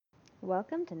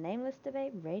Welcome to Nameless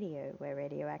Debate Radio, where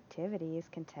radioactivity is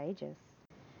contagious.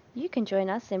 You can join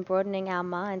us in broadening our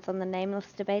minds on the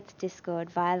Nameless Debates Discord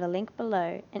via the link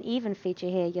below, and even feature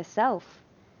here yourself,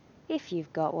 if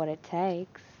you've got what it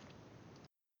takes.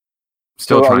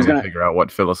 Still trying to figure out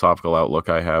what philosophical outlook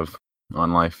I have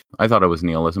on life. I thought it was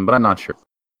nihilism, but I'm not sure.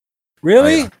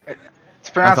 Really?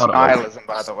 It's pronounced nihilism,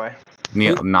 by the way.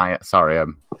 Sorry, I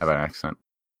have an accent.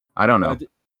 I don't know.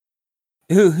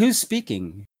 Who's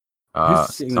speaking?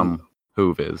 Some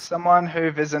Hoov is. Someone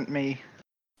who isn't me.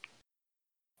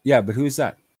 Yeah, but who's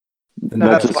that? No,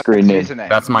 that's a screen name. username.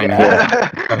 That's my name.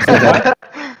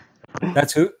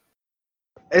 That's who?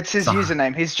 It's his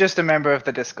username. He's just a member of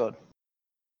the Discord.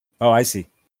 Oh, I see.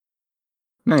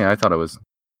 No, yeah, I thought it was.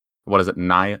 What is it?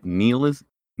 Nihilism?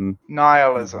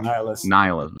 Nihilism.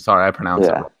 Nihilism. Sorry, I pronounced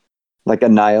it wrong. Like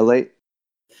annihilate?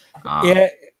 Yeah.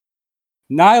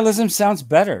 Nihilism sounds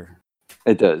better.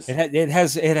 It does. It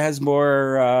has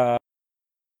more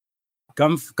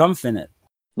gumph in it.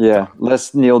 Yeah,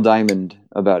 less Neil Diamond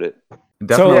about it.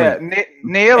 Definitely. Yeah,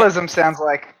 nihilism sounds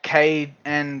like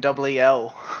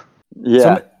KNWL.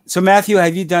 Yeah. So Matthew,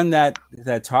 have you done that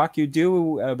talk you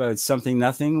do about something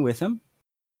nothing with him?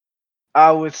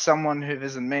 With someone who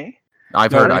isn't me.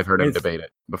 I've heard him debate it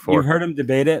before. You've heard him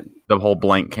debate it? The whole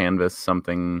blank canvas,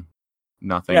 something,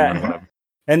 nothing, yeah. and whatever.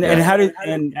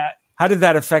 And how did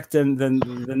that affect the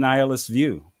nihilist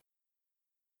view?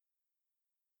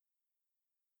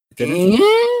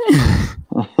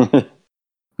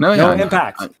 No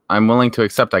impact. I'm willing to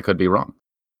accept I could be wrong.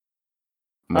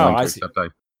 I see.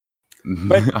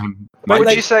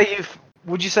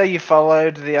 Would you say you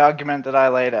followed the argument that I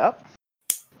laid out?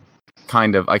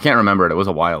 Kind of. I can't remember it. It was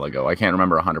a while ago. I can't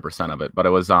remember 100% of it, but it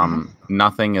was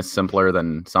nothing is simpler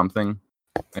than something.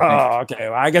 Oh, okay.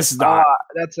 Well, I guess not.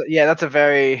 That's a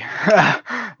very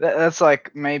that's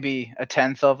like maybe a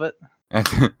tenth of it.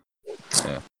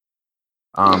 Yeah.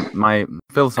 My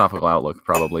philosophical outlook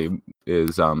probably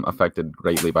is affected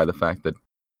greatly by the fact that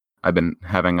I've been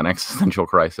having an existential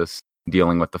crisis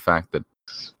dealing with the fact that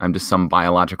I'm just some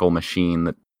biological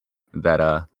machine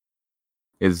that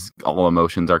is all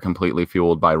emotions are completely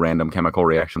fueled by random chemical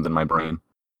reactions in my brain.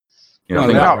 You know,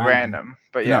 they're not random,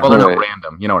 but yeah. Well, they're not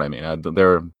random. You know what I mean?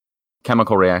 They're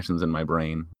chemical reactions in my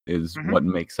brain is what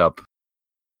makes up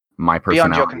my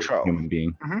personality beyond your control. As a human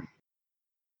being. Mm-hmm.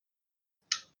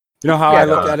 You know how I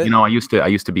look at it? You know, I used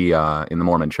to be in the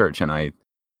Mormon church, and I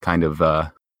kind of I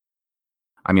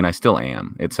mean, I still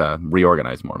am. It's a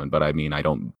reorganized Mormon, but I mean, I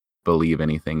don't believe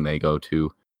anything they go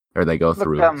to or they go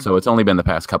through. So it's only been the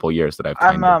past couple of years that I've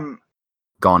kind of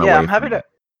gone away.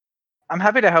 I'm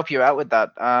happy to help you out with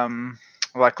that.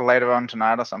 Like later on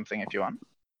tonight or something, if you want.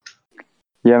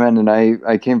 Yeah, man, and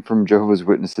I came from Jehovah's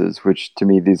Witnesses, which to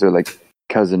me these are like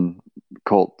cousin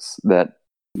cults that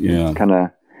kind of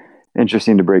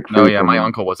interesting to break free. Oh yeah, my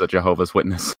uncle was a Jehovah's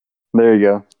Witness. There you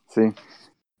go. See,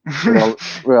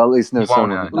 we'll at least know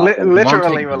someone.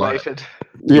 Literally related.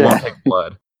 You won't take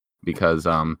blood because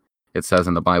it says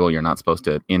in the Bible you're not supposed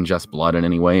to ingest blood in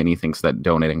any way, and he thinks that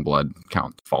donating blood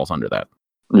falls under that.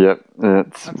 Yep,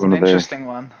 that's an interesting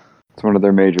one. It's one of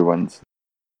their major ones.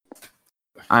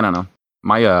 I don't know.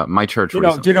 My church.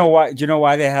 Do you know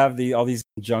why they have all these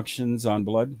injunctions on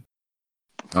blood?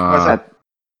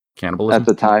 Cannibalism at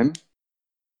the time.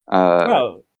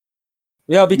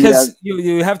 Because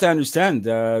you have to understand.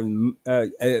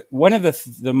 One of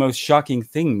the most shocking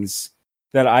things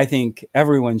that I think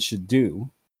everyone should do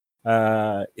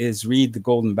is read The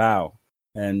Golden Bough,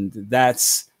 and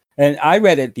I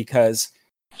read it because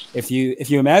if you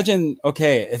imagine,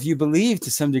 if you believe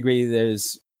to some degree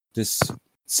there's this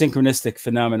synchronistic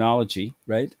phenomenology,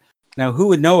 right? Now, who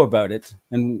would know about it?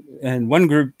 And one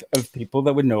group of people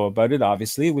that would know about it,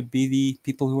 obviously, would be the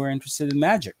people who are interested in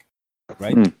magic,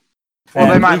 right?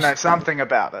 Well, they might know something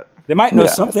about it. They might know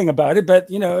something about it, but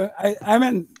I'm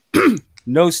an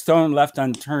no stone left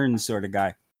unturned sort of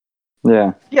guy.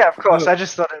 Yeah. Yeah, of course. I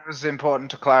just thought it was important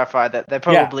to clarify that they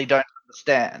probably don't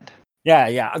understand.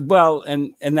 Yeah. Well,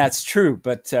 and that's true.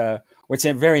 But what's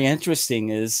very interesting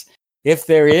is if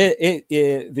there is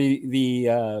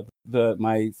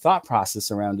my thought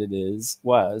process around it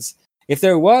was if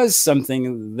there was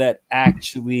something that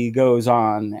actually goes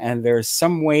on and there's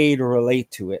some way to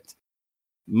relate to it,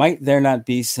 might there not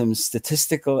be some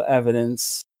statistical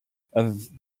evidence of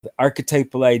the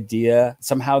archetypal idea?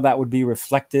 Somehow that would be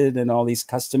reflected in all these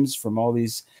customs from all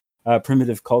these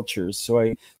primitive cultures.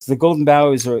 So the Golden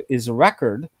Bough is a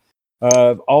record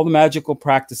of all the magical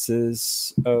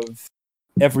practices of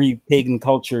every pagan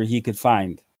culture he could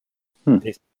find.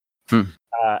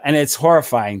 And it's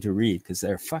horrifying to read because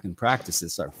their fucking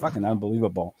practices are fucking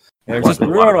unbelievable. They're just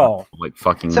brutal. Like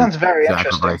fucking Sounds very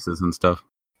sacrifices and stuff.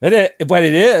 But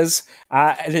it is,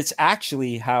 and it's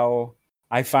actually how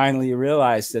I finally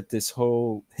realized that this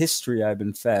whole history I've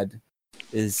been fed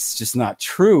is just not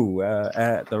true.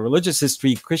 The religious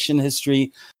history, Christian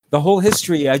history, the whole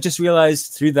history. I just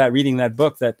realized through reading that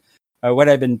book that what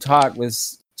I've been taught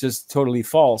was just totally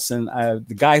false. And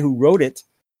the guy who wrote it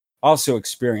also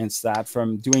experienced that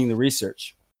from doing the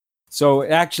research. So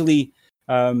actually,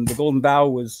 the Golden Bough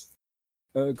was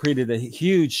created a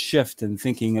huge shift in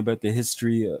thinking about the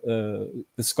history, the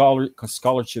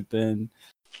scholarship in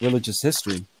religious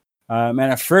history. And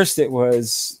at first, it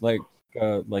was like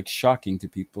shocking to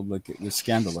people, like it was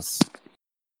scandalous.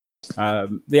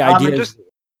 The idea is.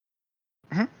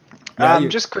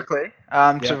 Just quickly,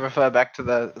 to refer back to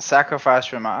the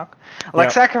sacrifice remark,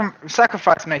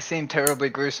 sacrifice may seem terribly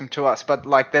gruesome to us, but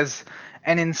like there's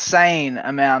an insane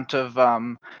amount of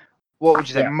what would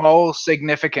you say, moral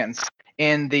significance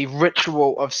in the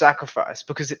ritual of sacrifice,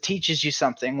 because it teaches you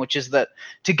something, which is that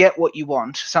to get what you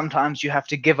want, sometimes you have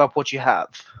to give up what you have.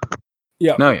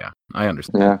 Yeah. No, yeah, I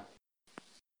understand. Yeah.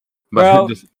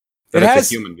 But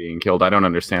it's a human being killed. I don't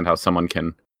understand how someone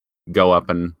can go up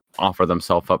and offer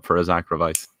themselves up for a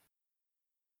sacrifice.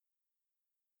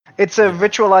 It's a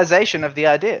ritualization of the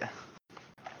idea.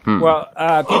 Well,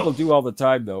 people do all the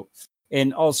time, though,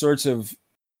 in all sorts of.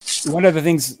 One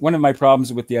of my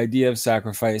problems with the idea of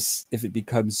sacrifice, if it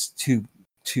becomes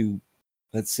too,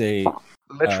 let's say,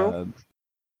 literal.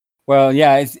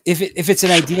 If it's an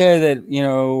idea that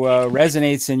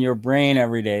resonates in your brain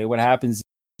every day, what happens is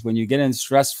when you get in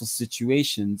stressful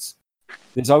situations,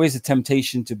 there's always a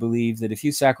temptation to believe that if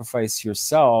you sacrifice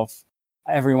yourself,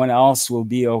 everyone else will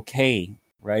be okay,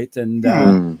 right? And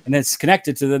it's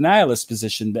connected to the nihilist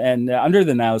position, and under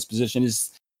the nihilist position is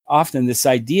often this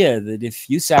idea that if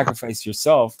you sacrifice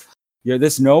yourself, you're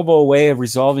this noble way of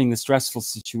resolving the stressful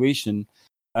situation.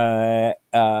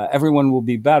 Everyone will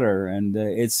be better, and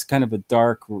it's kind of a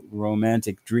dark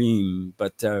romantic dream,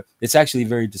 but it's actually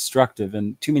very destructive.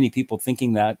 And too many people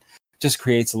thinking that just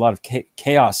creates a lot of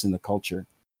chaos in the culture.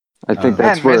 I think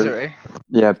that's where,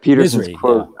 Peterson's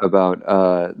quote about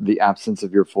the absence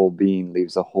of your full being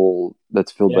leaves a hole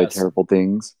that's filled by terrible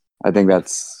things. I think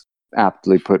that's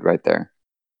aptly put right there.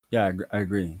 Yeah, I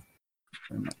agree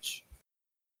very much.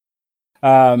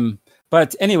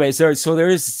 But anyway, so there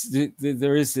is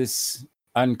this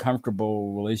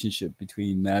uncomfortable relationship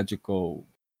between magical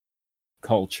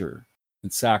culture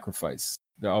and sacrifice.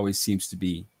 There always seems to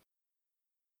be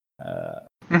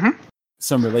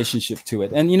some relationship to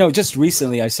it. And just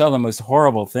recently I saw the most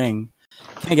horrible thing.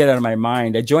 I can't get out of my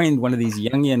mind. I joined one of these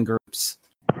Jungian groups.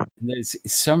 And there's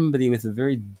somebody with a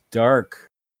very dark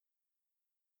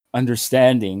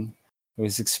understanding. It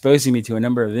was exposing me to a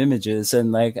number of images,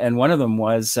 and one of them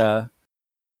was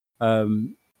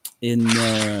in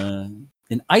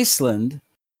Iceland,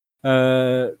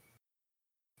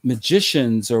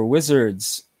 magicians or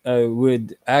wizards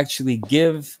would actually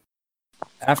give,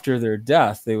 after their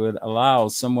death, they would allow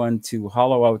someone to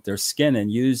hollow out their skin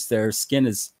and use their skin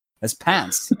as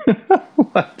pants.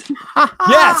 What?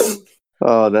 Yes.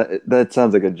 Oh, that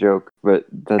sounds like a joke, but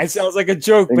it sounds like a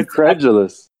joke,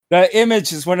 incredulous. But the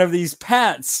image is one of these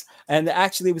pants, and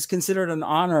actually it was considered an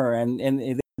honor, and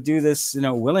they do this,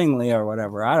 willingly or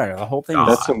whatever. I don't know. The whole thing.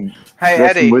 That's some. Hey,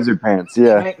 that's Eddie, some wizard pants.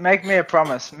 Yeah. Make me a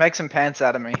promise. Make some pants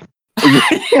out of me.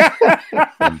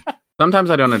 Sometimes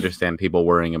I don't understand people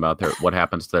worrying about what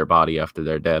happens to their body after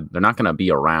they're dead. They're not going to be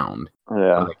around.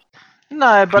 Yeah.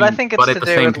 No, but I think it's. But at the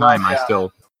same time,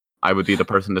 I would be the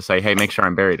person to say, "Hey, make sure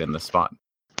I'm buried in this spot."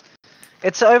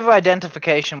 It's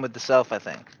over-identification with the self, I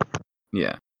think.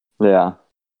 Yeah. Yeah.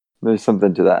 There's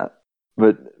something to that.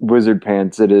 But wizard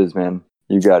pants, it is, man.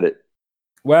 You got it.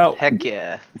 Well, heck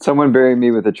yeah. Someone bury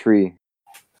me with a tree.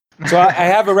 So I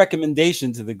have a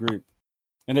recommendation to the group.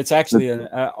 And it's actually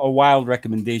a wild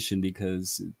recommendation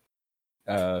because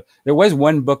there was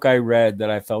one book I read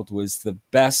that I felt was the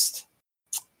best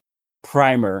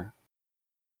primer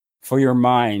for your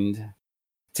mind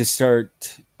to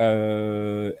start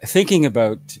thinking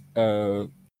about the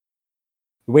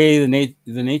way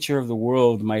the nature of the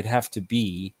world might have to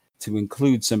be to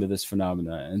include some of this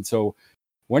phenomena. And so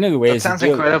one of the ways... That sounds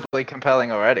incredibly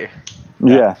compelling already.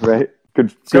 Yeah, right?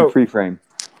 Good pre-frame.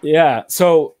 Yeah,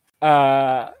 so...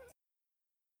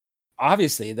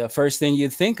 obviously the first thing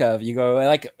you'd think of, you go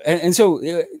and so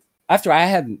after I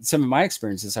had some of my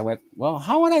experiences, I went, well,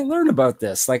 how would I learn about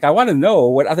this? I want to know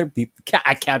what other people,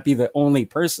 I can't be the only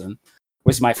person,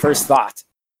 was my first thought.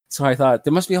 So I thought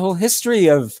there must be a whole history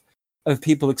of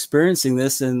people experiencing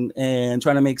this and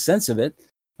trying to make sense of it.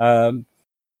 And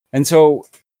so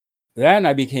then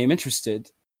I became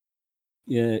interested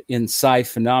in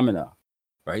Psy-Phenomena,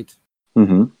 right?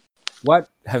 Mm-hmm. What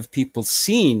have people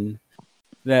seen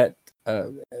that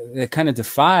kind of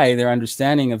defy their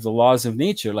understanding of the laws of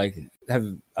nature? Like,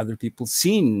 have other people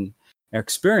seen or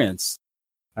experienced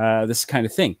this kind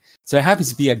of thing? So it happens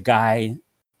to be a guy,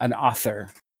 an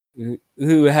author,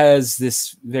 who has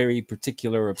this very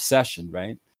particular obsession,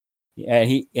 right? And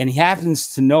he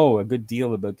happens to know a good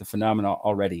deal about the phenomena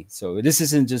already. So this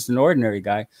isn't just an ordinary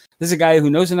guy. This is a guy who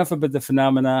knows enough about the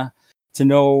phenomena to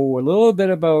know a little bit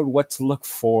about what to look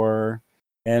for,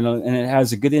 and it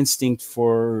has a good instinct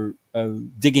for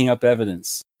digging up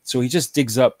evidence. So he just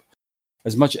digs up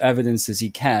as much evidence as he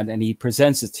can, and he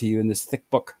presents it to you in this thick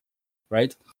book,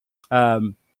 right?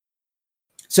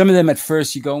 Some of them at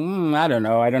first you go, I don't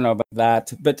know about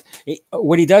that. But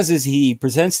what he does is he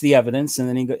presents the evidence, and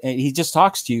then he just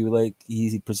talks to you. Like,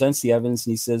 he presents the evidence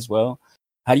and he says, well,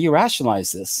 how do you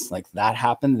rationalize this? Like, that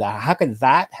happened. How could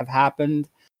that have happened?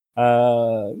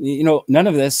 None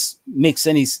of this makes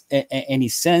any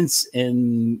sense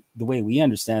in the way we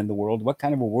understand the world. What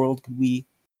kind of a world could we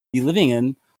be living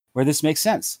in where this makes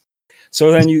sense?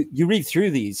 So then you read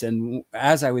through these, and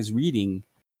as I was reading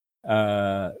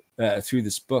through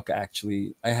this book,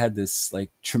 actually, I had this like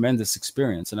tremendous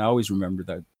experience, and I always remember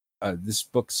that this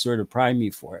book sort of primed me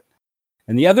for it.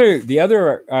 And the other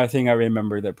thing I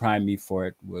remember that primed me for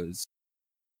it was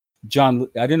John.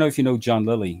 I don't know if you know John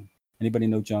Lilly. Anybody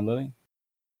know John Lilly?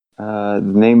 The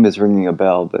name is ringing a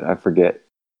bell, but I forget.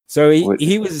 So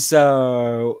he was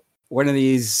one of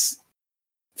these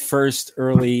first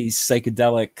early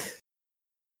psychedelic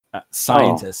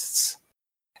scientists,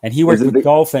 and he worked with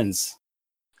dolphins.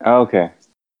 Oh, okay.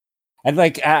 And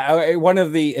like one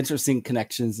of the interesting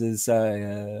connections is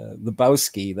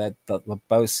Lebowski.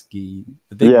 Lebowski.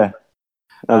 Yeah,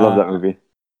 I love that movie.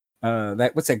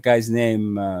 What's that guy's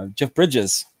name? Jeff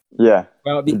Bridges. Yeah.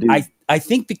 Well, I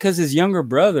think because his younger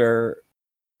brother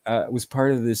was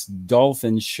part of this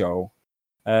dolphin show,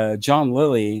 John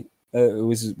Lilly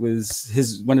was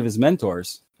one of his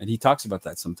mentors, and he talks about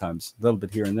that sometimes, a little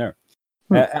bit here and there.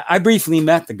 I briefly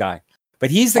met the guy,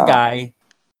 but he's the guy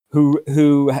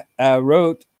who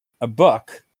wrote a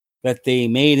book that they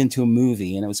made into a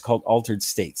movie, and it was called Altered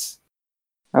States.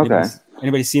 Okay.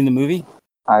 Anybody seen the movie?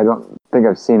 I don't think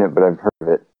I've seen it, but I've heard of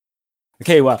it.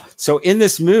 Okay, well, so in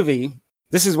this movie,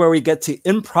 this is where we get to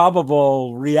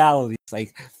improbable realities.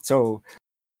 Like, so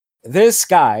this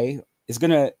guy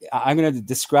I'm gonna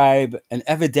describe an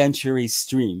evidentiary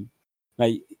stream.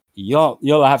 Like, you'll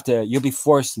be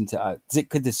forced into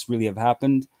could this really have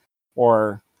happened,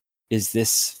 or is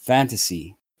this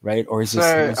fantasy, right? Or is this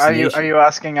hallucination? Are you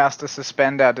asking us to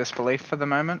suspend our disbelief for the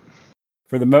moment?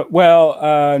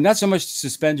 Not so much to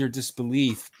suspend your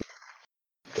disbelief.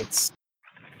 It's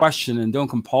question, and don't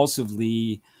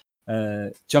compulsively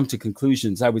jump to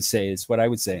conclusions. I would say is what I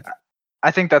would say.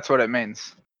 I think that's what it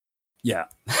means. Yeah.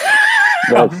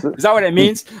 Is that what it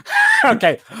means?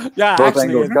 Okay. Yeah,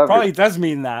 actually, it probably does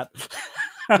mean that.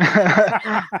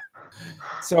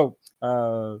 So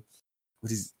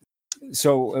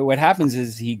what happens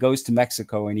is he goes to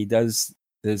Mexico and he does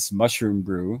this mushroom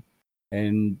brew,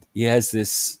 and he has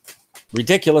this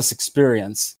ridiculous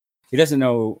experience. He doesn't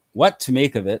know what to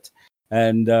make of it,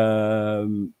 and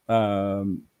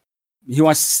he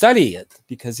wants to study it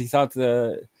because he thought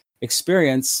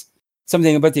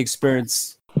something about the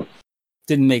experience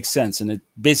didn't make sense, and it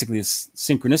basically is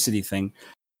synchronicity thing.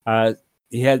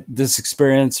 He had this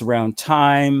experience around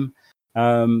time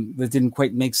that didn't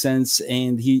quite make sense,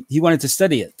 and he wanted to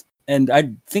study it. And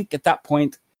I think at that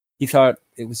point he thought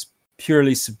it was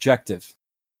purely subjective,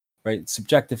 right?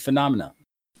 Subjective phenomena.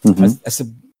 Mm-hmm. As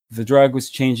the drug was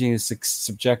changing his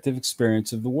subjective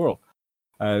experience of the world,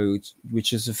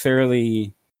 which is a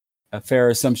fair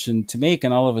assumption to make,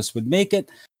 and all of us would make it.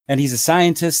 And he's a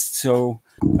scientist, so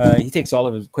he takes all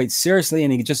of it quite seriously,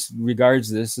 and he just regards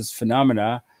this as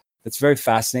phenomena. That's very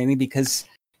fascinating because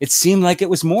it seemed like it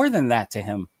was more than that to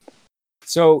him.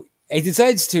 So he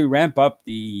decides to ramp up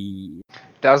the...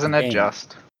 Doesn't it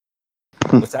just?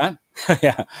 What's that?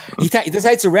 Yeah. He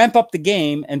decides to ramp up the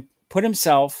game and put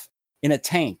himself in a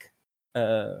tank,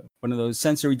 one of those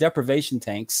sensory deprivation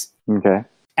tanks. Okay.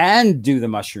 And do the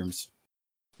mushrooms.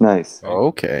 Nice.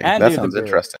 Okay. That sounds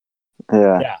interesting.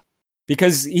 Yeah. Yeah.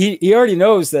 Because he already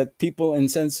knows that people in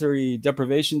sensory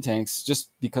deprivation tanks, just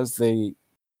because the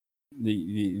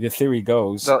theory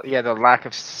goes, the lack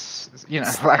of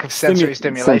sensory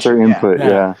stimulation, sensory input,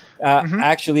 yeah.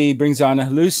 Actually brings on a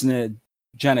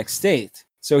hallucinogenic state.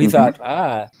 So he thought,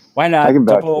 why not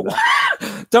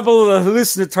double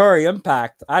hallucinatory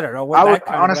impact. I don't know what.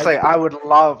 I would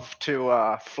love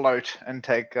to float and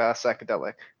take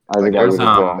psychedelic. I think there's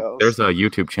a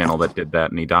YouTube channel that did that,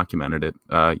 and he documented it.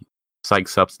 Psych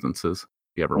Substances.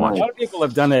 If you ever watch a lot of people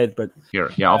have done it, but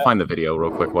here, yeah, I'll find the video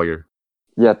real quick while you're.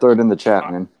 Yeah, throw it in the chat,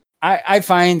 man. I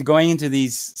find going into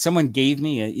these, someone gave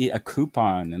me a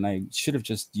coupon, and I should have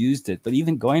just used it. But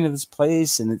even going to this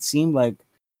place, and it seemed like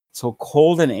so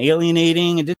cold and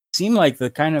alienating. It didn't seem like the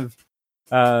kind of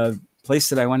place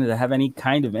that I wanted to have any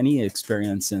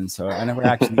experience in. So I never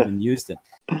actually even used it.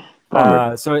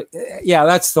 That's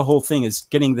the whole thing, is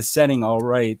getting the setting all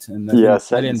right. And I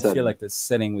didn't feel like the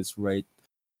setting was right.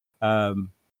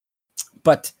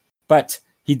 But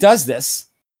he does this,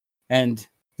 and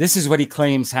this is what he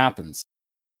claims happens.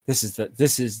 This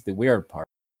is the weird part.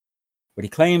 What he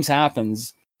claims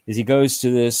happens is he goes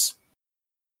to this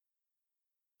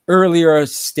earlier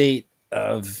state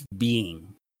of being.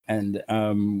 And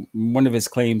one of his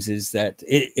claims is that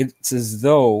it's as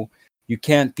though you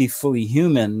can't be fully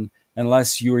human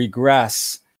unless you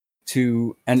regress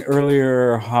to an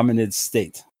earlier hominid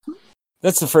state.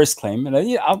 That's the first claim.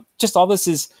 And all this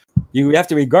is, you have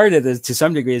to regard it as, to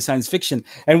some degree, as science fiction.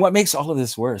 And what makes all of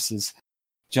this worse is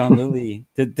John Lilly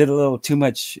did a little too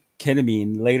much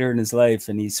ketamine later in his life,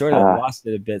 and he sort of lost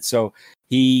it a bit. So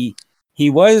he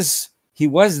was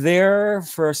there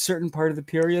for a certain part of the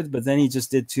period, but then he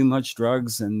just did too much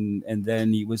drugs, and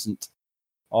then he wasn't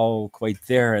all quite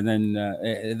there. And then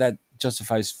that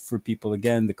justifies for people,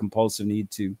 again, the compulsive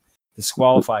need to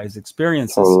disqualify his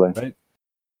experiences. Totally. Right?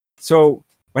 So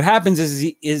what happens is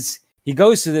he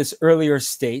goes to this earlier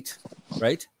state,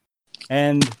 right?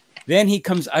 And then he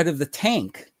comes out of the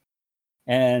tank,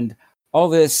 and all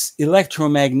this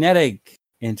electromagnetic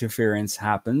interference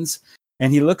happens.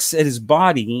 And he looks at his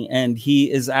body, and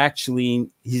he's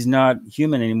not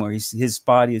human anymore. His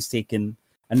body has taken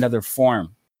another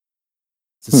form.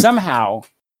 So somehow,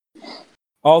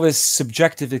 all this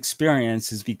subjective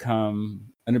experience has become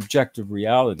an objective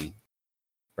reality,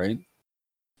 right?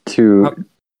 How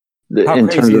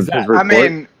crazy is that? I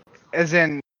mean, as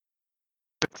in,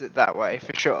 puts it that way,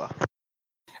 for sure.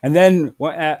 And then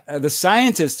the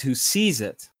scientist who sees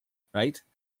it, right?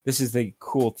 This is the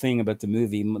cool thing about the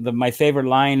movie. My favorite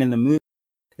line in the movie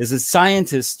is the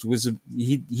scientist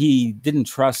he didn't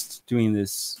trust doing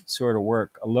this sort of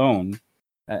work alone.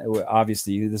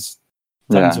 Obviously, there's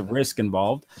tons of risk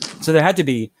involved. So there had to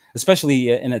be,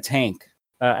 especially in a tank.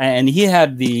 And he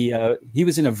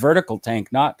was in a vertical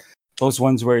tank, not those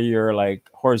ones where you're like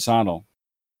horizontal.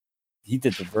 He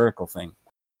did the vertical thing,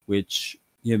 which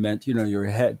meant, your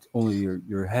head, only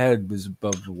your head was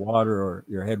above the water, or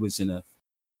your head was in a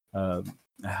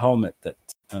helmet that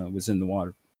was in the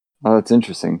water. Oh, that's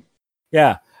interesting.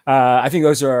 Yeah. I think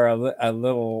those are a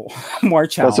little more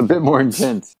challenging. That's a bit more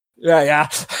intense. Yeah.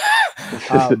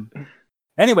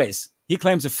 Anyways, he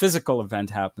claims a physical event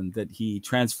happened, that he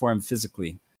transformed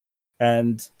physically.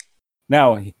 And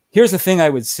now, here's the thing I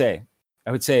would say.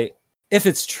 I would say, if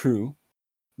it's true,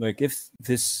 like if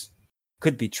this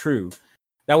could be true,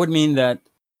 that would mean that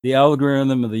the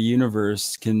algorithm of the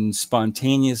universe can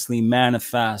spontaneously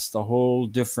manifest a whole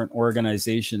different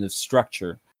organization of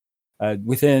structure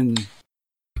within,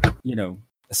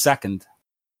 a second,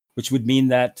 which would mean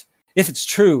that if it's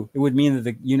true, it would mean that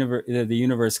the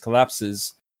universe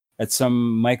collapses at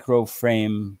some micro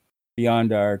frame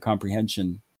beyond our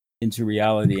comprehension into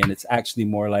reality, and it's actually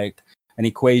more like an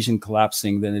equation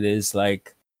collapsing than it is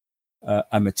like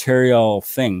a material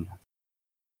thing.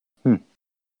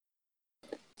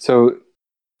 So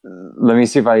let me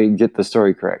see if I get the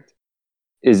story correct.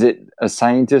 Is it a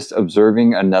scientist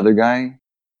observing another guy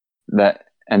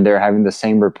and they're having the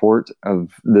same report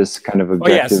of this kind of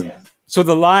objective? Oh, yes. So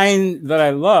the line that I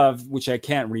love, which I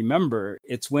can't remember,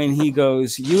 it's when he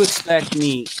goes, "You expect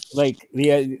me," like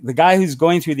the guy who's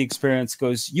going through the experience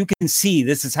goes, "You can see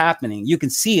this is happening. You can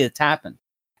see it happen."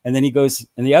 And then he goes,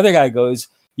 and the other guy goes,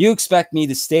 "You expect me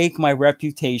to stake my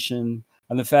reputation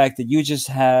on the fact that you just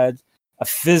had a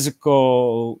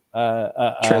physical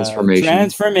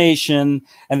transformation,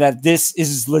 and that this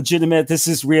is legitimate, this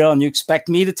is real, and you expect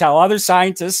me to tell other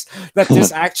scientists that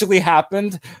this actually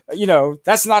happened?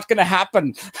 That's not going to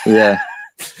happen. Yeah,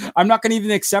 I'm not going to even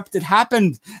accept it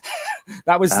happened."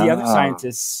 That was the other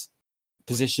scientist's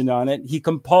position on it. He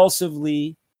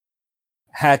compulsively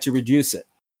had to reduce it,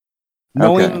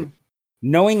 knowing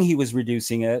he was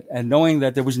reducing it, and knowing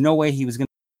that there was no way he was going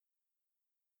to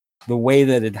the way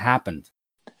that it happened.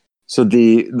 So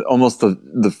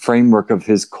the framework of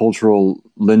his cultural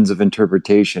lens of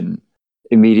interpretation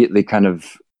immediately kind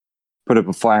of put up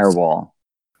a firewall.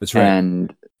 That's right.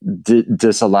 And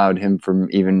disallowed him from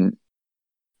even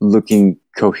looking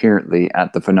coherently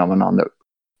at the phenomenon that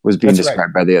was being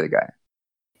described by the other guy.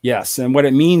 Yes, and what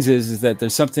it means is that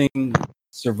there's something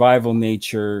survival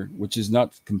nature which is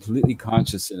not completely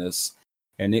conscious in us,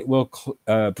 and it will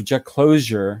project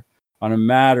closure on a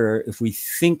matter if we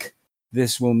think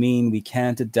this will mean we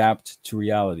can't adapt to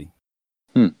reality.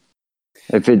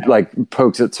 If it like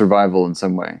pokes at survival in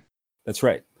some way. That's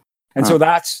right. And so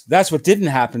that's what didn't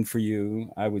happen for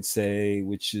you, I would say,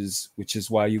 which is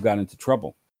why you got into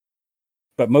trouble.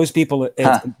 But most people, it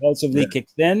impulsively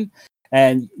kicks in,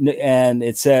 and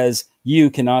it says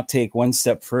you cannot take one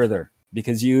step further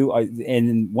because you,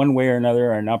 in one way or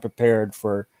another, are not prepared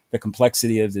for the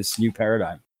complexity of this new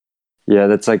paradigm. Yeah,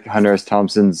 that's like Hunter S.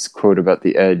 Thompson's quote about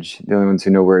the edge. The only ones who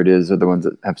know where it is are the ones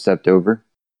that have stepped over.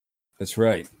 That's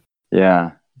right.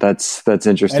 Yeah, that's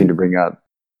interesting to bring up.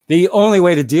 The only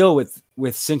way to deal with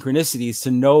synchronicity is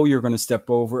to know you're going to step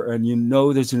over, and you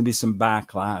know there's going to be some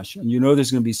backlash, and you know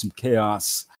there's going to be some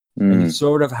chaos, and you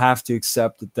sort of have to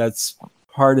accept that that's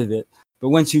part of it. But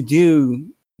once you do,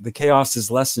 the chaos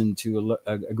is lessened to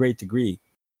a great degree.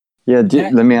 Yeah,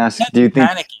 let me ask, do you think...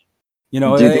 Panicky, you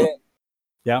know,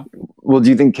 yeah. Well, do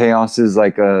you think chaos is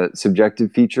like a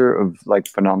subjective feature of like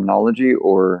phenomenology,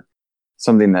 or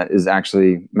something that is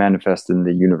actually manifest in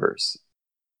the universe?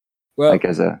 Well, like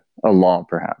as a law,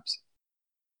 perhaps.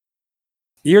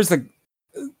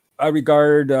 I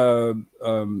regard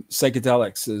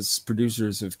psychedelics as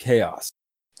producers of chaos.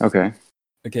 Okay,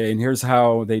 and here's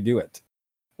how they do it.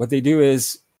 What they do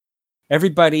is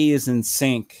everybody is in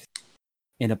sync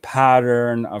in a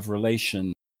pattern of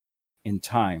relation in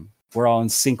time. We're all in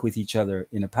sync with each other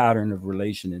in a pattern of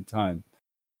relation in time.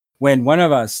 When one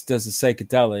of us does a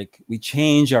psychedelic, we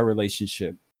change our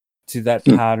relationship to that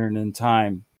pattern in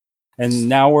time. And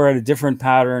now we're at a different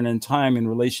pattern in time in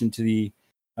relation to the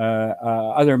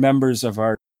other members of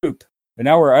our group. But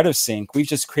now we're out of sync. We've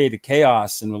just created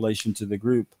chaos in relation to the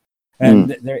group.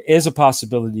 And there is a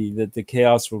possibility that the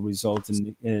chaos will result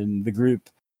in the group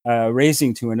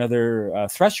raising to another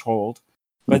threshold.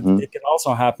 But it can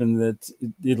also happen that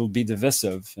it'll be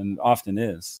divisive, and often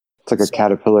is. It's like a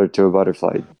caterpillar to a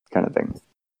butterfly kind of thing.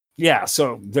 Yeah,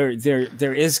 so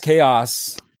there is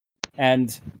chaos,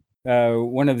 and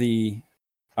one of the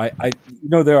one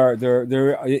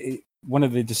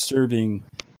of the disturbing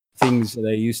things that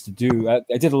I used to do. I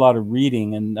did a lot of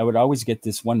reading, and I would always get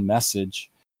this one message: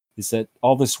 is that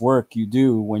all this work you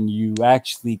do, when you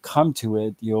actually come to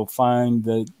it, you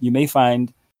may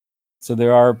find. So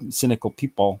there are cynical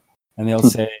people, and they'll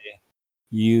say,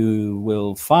 you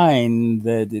will find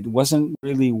that it wasn't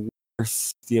really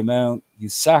worth the amount you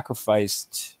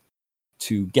sacrificed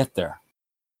to get there.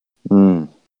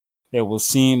 It will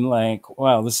seem like,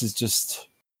 wow, this is just,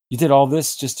 you did all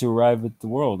this just to arrive at the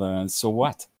world. So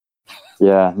what?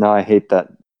 Yeah, no, I hate that.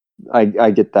 I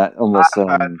get that almost. I've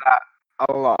heard that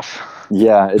a lot.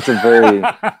 Yeah, it's a very,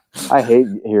 I hate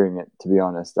hearing it, to be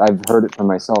honest. I've heard it from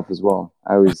myself as well.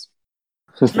 I always...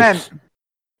 Man,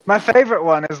 my favorite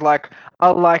one is like,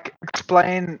 I'll like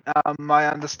explain my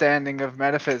understanding of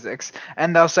metaphysics,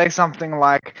 and they'll say something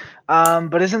like,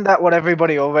 but isn't that what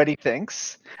everybody already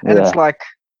thinks? And it's like,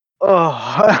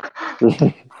 oh.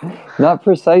 Not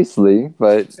precisely,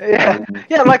 but... Yeah,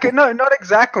 like, no, not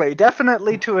exactly.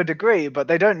 Definitely to a degree, but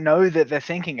they don't know that they're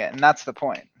thinking it, and that's the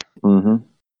point.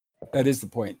 That is the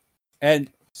point. And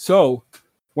so,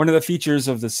 one of the features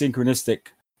of the synchronistic...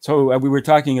 So we were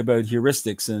talking about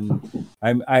heuristics, and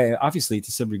I obviously,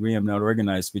 to some degree, I'm not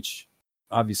organized, which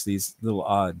obviously is a little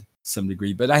odd to some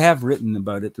degree, but I have written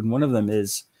about it. And one of them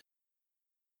is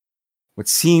what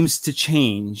seems to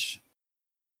change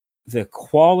the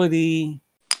quality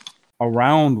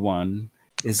around one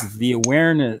is the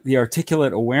awareness, the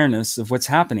articulate awareness of what's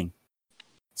happening.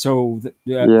 So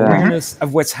the awareness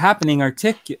of what's happening,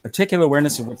 articulate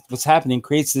awareness of what's happening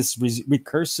creates this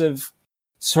recursive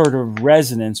sort of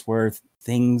resonance where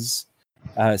things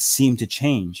seem to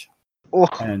change. Oh,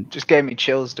 and just gave me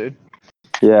chills, dude.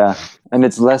 Yeah, and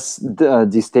it's less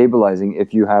destabilizing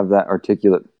if you have that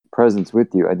articulate presence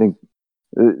with you. I think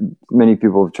many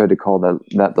people have tried to call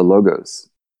that the logos.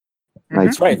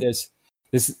 That's right. There's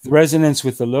this resonance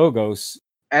with the logos.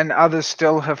 And others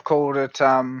still have called it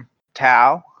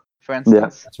Tao, for instance. Yeah.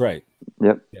 That's right.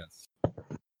 Yep. Yes.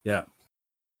 Yeah.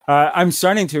 I'm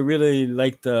starting to really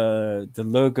like the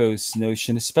logos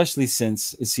notion, especially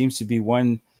since it seems to be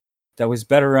one that was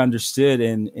better understood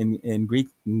in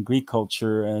Greek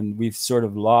culture, and we've sort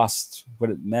of lost what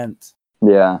it meant.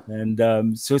 Yeah,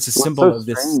 and so it's a symbol of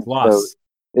this loss.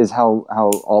 Is how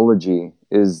ology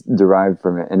is derived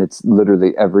from it, and it's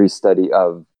literally every study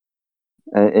of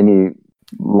any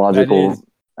logical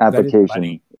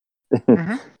application.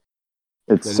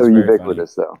 It's That so is very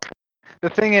ubiquitous, though. The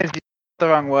thing is, you used the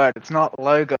wrong word. It's not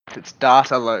logos, it's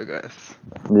data logos.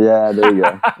 Yeah, there you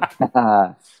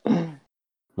go.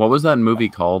 What was that movie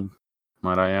called?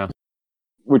 Might I ask?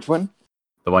 Which one?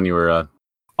 The one you were.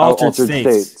 Altered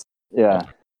States. Yeah.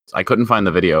 I couldn't find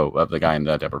the video of the guy in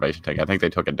the deprivation tank. I think they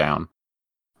took it down.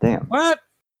 Damn. What?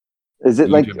 Is it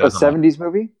like YouTube a has a lot. 70s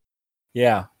movie?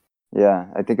 Yeah. Yeah,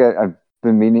 I think I've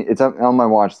been meaning. It's on my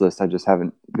watch list. I just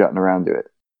haven't gotten around to it.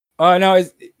 Oh no!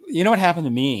 You know what happened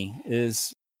to me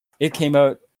is it came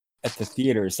out at the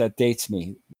theaters. That dates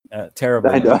me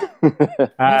terribly. I know.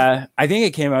 I think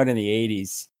it came out in the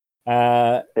 80s.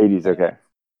 80s, okay.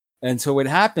 And so what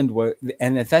happened was,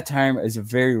 and at that time, I was a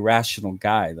very rational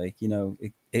guy, like,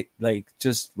 it like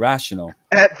just rational.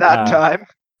 At that time.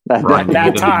 Brian, you that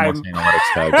didn't time. use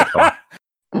analytics tag at all.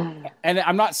 And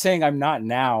I'm not saying I'm not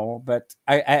now, but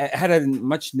I had a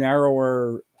much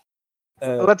narrower.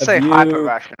 Let's say view.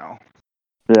 hyper-rational.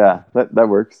 Yeah, that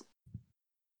works.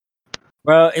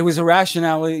 Well, it was a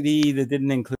rationality that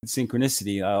didn't include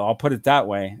synchronicity. I'll put it that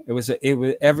way. It was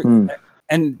every,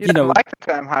 and You don't like the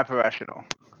term hyper-rational.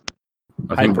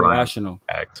 I think Brian hyper-rational.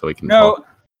 so he can No, talk.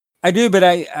 I do, but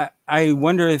I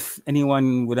wonder if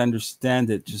anyone would understand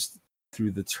it just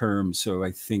through the term. So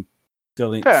I think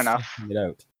Fair enough. fleshing it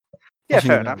out. Yeah, Fleshing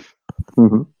fair it out. enough.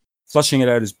 Mm-hmm. Flushing it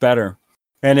out is better.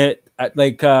 And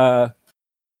I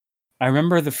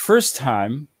remember the first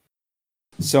time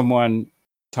someone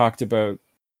talked about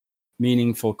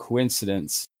meaningful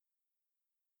coincidence.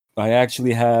 I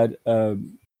actually had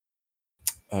an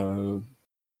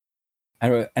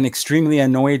extremely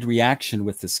annoyed reaction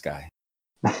with this guy.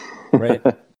 Right?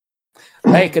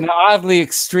 Like an oddly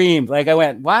extreme. Like I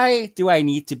went, why do I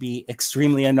need to be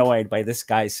extremely annoyed by this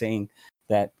guy saying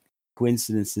that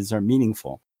coincidences are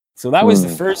meaningful? So that was the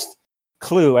first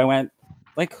clue. I went,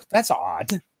 like, that's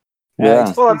odd.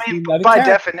 Yeah. Well, I mean, by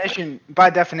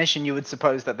definition, you would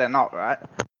suppose that they're not, right?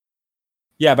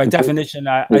 Yeah, by definition,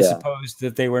 I suppose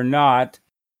that they were not.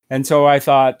 And so I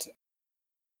thought,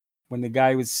 when the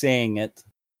guy was saying it,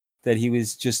 that he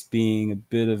was just being a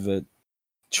bit of a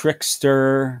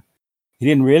trickster. He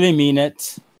didn't really mean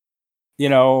it,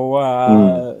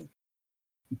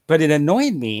 but it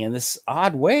annoyed me in this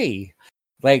odd way,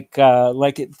 like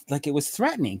it was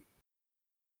threatening.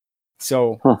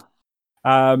 So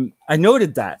I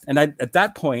noted that, and at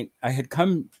that point I had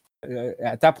come.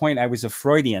 At that point, I was a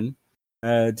Freudian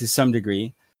to some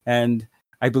degree, and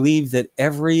I believe that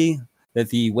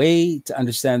the way to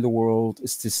understand the world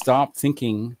is to stop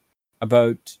thinking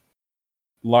about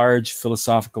large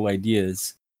philosophical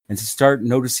ideas and to start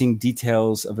noticing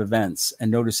details of events and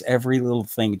notice every little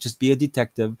thing. Just be a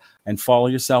detective and follow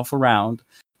yourself around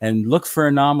and look for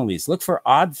anomalies. Look for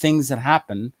odd things that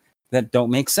happen that don't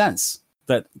make sense,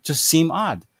 that just seem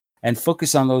odd, and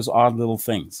focus on those odd little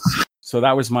things. So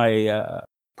that was my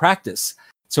practice.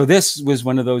 So this was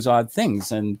one of those odd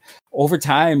things. And over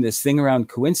time, this thing around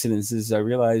coincidences, I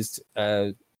realized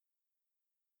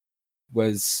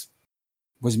was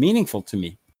meaningful to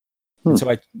me. And so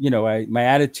my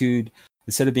attitude,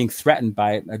 instead of being threatened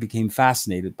by it, I became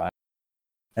fascinated by it.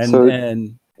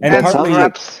 And partly,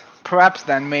 perhaps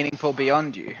then meaningful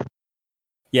beyond you.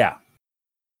 Yeah.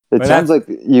 It sounds like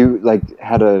you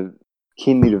had a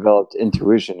keenly developed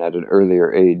intuition at an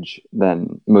earlier age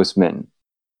than most men.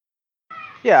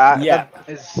 Yeah,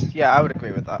 I would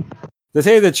agree with that. To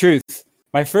tell you the truth,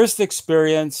 my first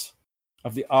experience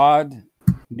of the odd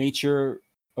nature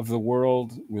of the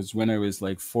world was when I was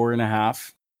like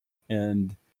 4.5,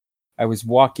 and I was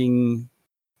walking.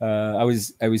 I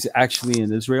was actually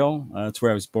in Israel. That's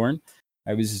where I was born.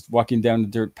 I was walking down the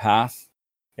dirt path,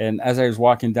 and as I was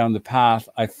walking down the path,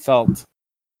 I felt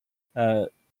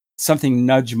something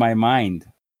nudge my mind,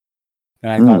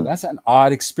 and I thought that's an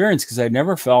odd experience because I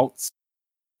never felt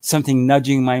something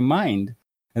nudging my mind.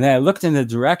 And then I looked in the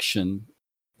direction.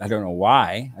 I don't know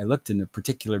why. I looked in a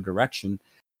particular direction,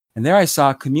 and there I saw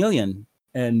a chameleon,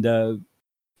 and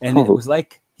it was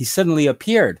like he suddenly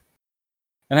appeared.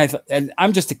 And I thought, and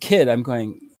I'm just a kid. I'm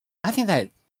going, I think that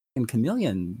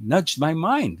chameleon nudged my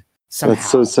mind somehow.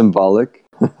 That's so symbolic.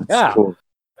 Yeah. Cool.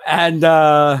 And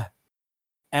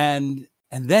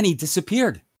then he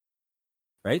disappeared.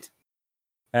 Right.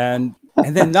 And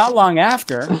then not long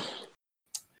after.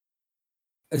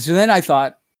 So then I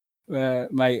thought,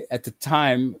 at the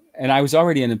time, and I was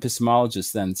already an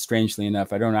epistemologist then, strangely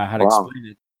enough. I don't know how to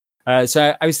explain it.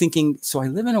 So I was thinking, so I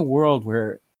live in a world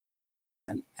where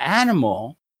an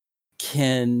animal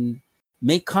can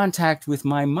make contact with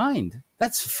my mind.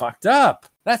 That's fucked up.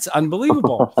 That's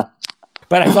unbelievable.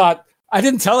 But I thought, I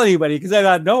didn't tell anybody because I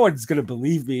thought no one's going to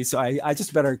believe me. So I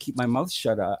just better keep my mouth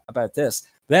shut about this.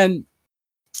 Then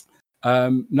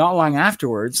not long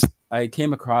afterwards, I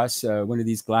came across one of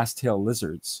these glass-tailed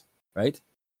lizards, right?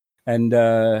 And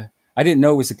I didn't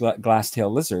know it was a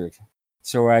glass-tailed lizard.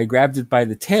 So I grabbed it by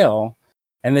the tail,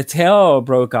 and the tail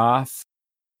broke off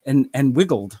and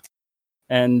wiggled.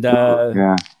 And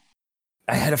Yeah.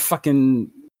 I had a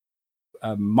fucking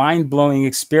mind-blowing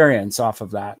experience off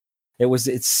of that.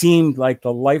 It seemed like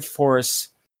the life force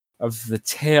of the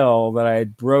tail that I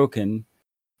had broken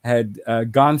had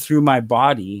gone through my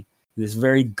body in this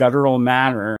very guttural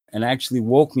manner and actually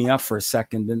woke me up for a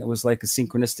second. And it was like a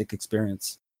synchronistic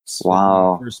experience.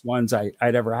 Wow. The first ones I'd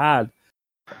ever had.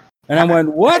 And I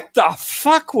went, what the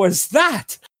fuck was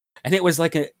that? And it was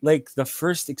like the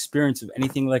first experience of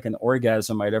anything like an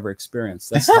orgasm I'd ever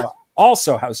experienced. That's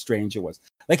also how strange it was.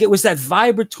 Like it was that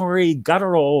vibratory,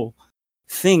 guttural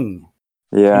thing.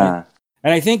 Yeah.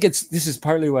 And I think this is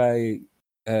partly why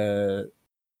there's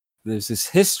this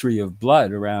history of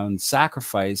blood around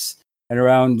sacrifice and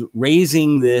around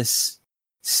raising this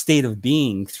state of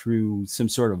being through some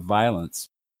sort of violence.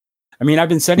 I mean, I've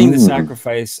been studying the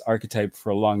sacrifice archetype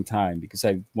for a long time because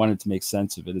I wanted to make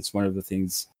sense of it. It's one of the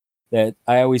things that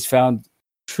I always found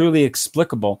truly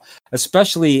explicable,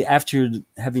 especially after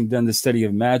having done the study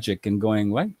of magic and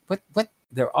going, what?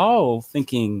 They're all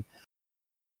thinking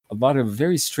a lot of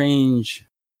very strange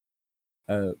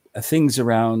things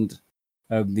around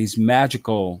these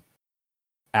magical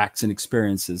acts and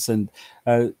experiences. And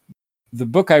the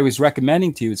book I was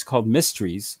recommending to you is called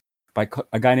Mysteries by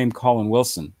a guy named Colin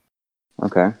Wilson.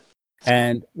 Okay.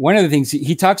 And one of the things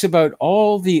he talks about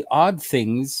all the odd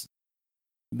things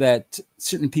that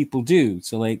certain people do.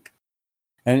 So like,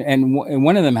 and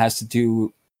one of them has to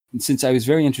do, since I was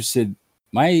very interested,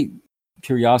 my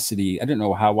curiosity, I don't know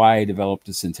why I developed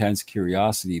this intense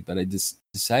curiosity, but I just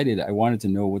decided I wanted to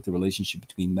know what the relationship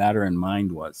between matter and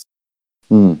mind was.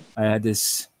 I had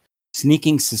this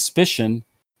sneaking suspicion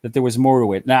that there was more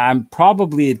to it. Now,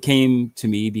 probably it came to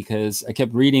me because I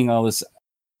kept reading all this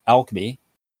alchemy,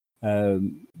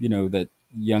 that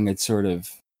Jung had sort of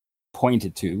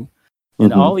pointed to.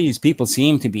 And all these people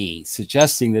seem to be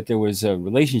suggesting that there was a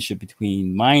relationship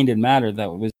between mind and matter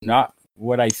that was not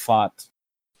what I thought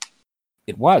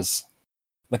it was.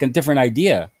 Like a different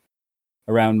idea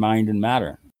around mind and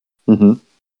matter.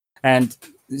 And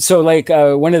so like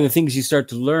one of the things you start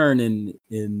to learn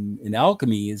in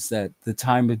alchemy is that the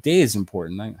time of day is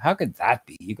important. Like, how could that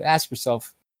be? You could ask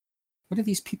yourself, what are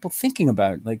these people thinking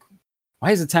about? Like,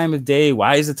 why is the time of day?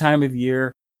 Why is the time of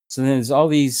year? So then there's all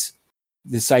this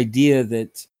idea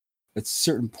that at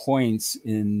certain points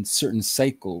in certain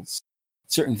cycles,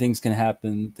 certain things can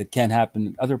happen that can't happen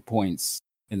at other points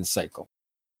in the cycle.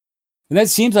 And that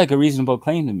seems like a reasonable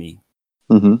claim to me.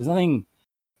 There's nothing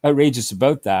outrageous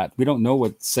about that. We don't know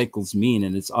what cycles mean.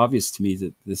 And it's obvious to me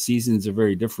that the seasons are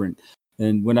very different.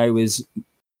 And when I was,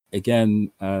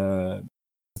 again,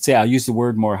 let's say I'll use the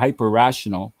word more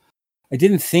hyper-rational, I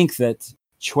didn't think that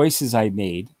choices I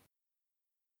made,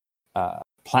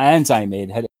 plans I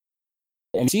made had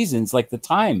any seasons like the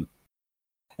time.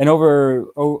 And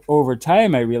over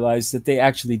time, I realized that they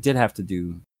actually did have to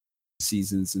do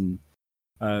seasons, and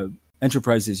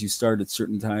enterprises you start at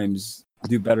certain times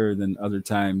do better than other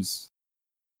times.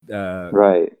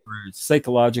 Right. For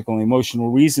psychological and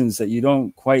emotional reasons that you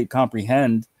don't quite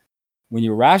comprehend when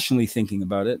you're rationally thinking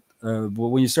about it. But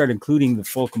when you start including the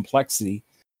full complexity,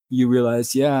 you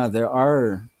realize, yeah, there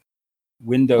are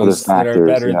windows that are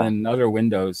better than other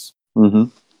windows.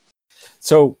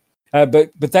 So,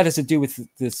 but that has to do with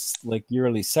this like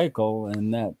yearly cycle,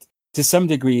 and that to some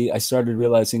degree, I started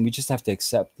realizing we just have to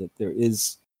accept that there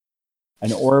is a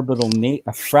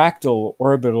fractal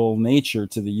orbital nature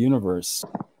to the universe,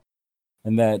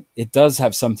 and that it does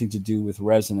have something to do with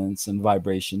resonance and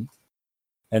vibration,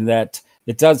 and that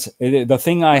it does.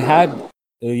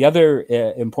 The other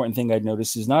important thing I'd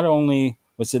noticed is not only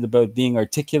was it about being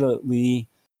articulately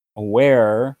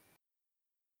aware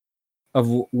of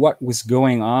what was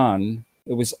going on,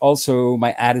 it was also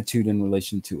my attitude in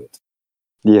relation to it.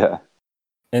 Yeah.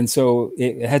 And so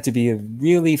it had to be a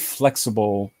really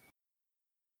flexible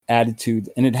attitude,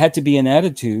 and it had to be an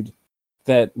attitude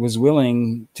that was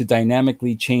willing to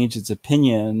dynamically change its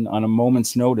opinion on a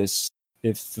moment's notice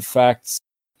if the facts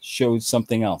showed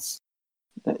something else.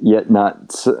 Yet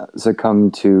not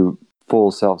succumb to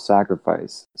full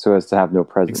self-sacrifice so as to have no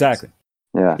presence. Exactly.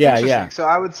 Yeah. Yeah. So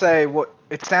I would say what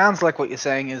you're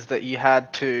saying is that you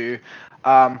had to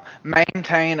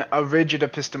maintain a rigid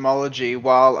epistemology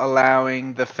while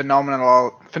allowing the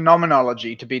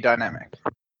phenomenology to be dynamic.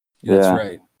 That's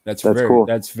right. That's very cool.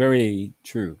 That's very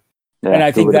true. Yeah, and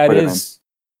I think that is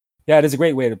it is a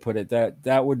great way to put it.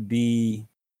 That would be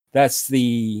that's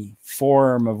the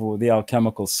form of the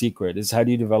alchemical secret, is how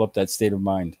do you develop that state of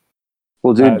mind?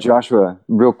 Well, dude, Joshua,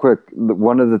 real quick,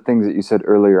 one of the things that you said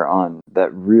earlier on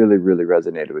that really, really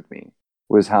resonated with me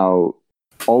was how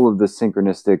all of the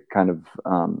synchronistic kind of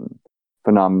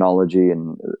phenomenology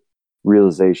and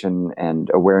realization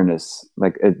and awareness,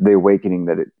 like the awakening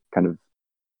that it kind of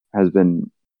has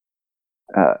been,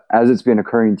 as it's been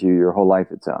occurring to you your whole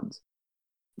life, it sounds.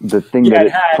 The thing that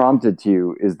it prompted to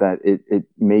you is that it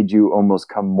made you almost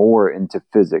come more into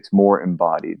physics, more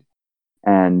embodied,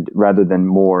 and rather than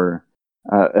more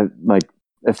like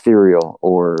ethereal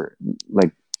or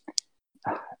like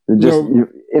just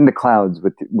in the clouds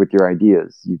with your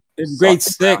ideas. In grade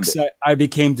 6, I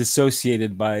became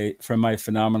dissociated from my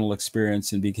phenomenal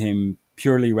experience and became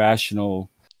purely rational.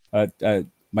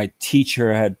 My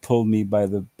teacher had pulled me by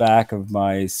the back of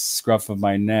my scruff of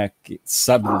my neck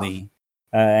suddenly,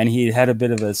 and he had a bit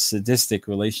of a sadistic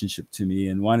relationship to me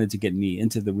and wanted to get me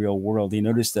into the real world. He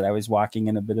noticed that I was walking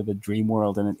in a bit of a dream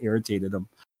world, and it irritated him.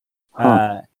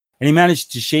 And he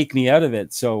managed to shake me out of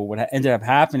it. So what ended up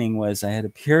happening was I had a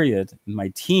period in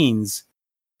my teens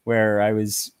where I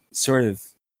was sort of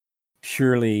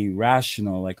purely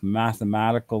rational, like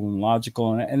mathematical and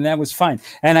logical, and that was fine.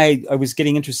 And I was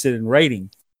getting interested in writing,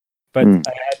 but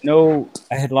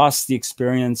I had lost the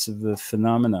experience of the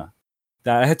phenomena.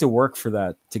 That I had to work for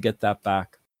that to get that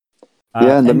back.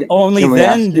 Only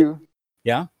then.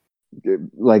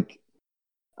 Like,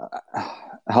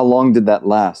 how long did that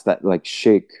last? That like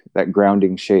shake, that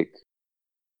grounding shake?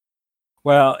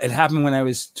 Well, it happened when I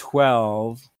was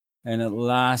 12, and it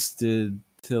lasted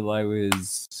till I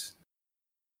was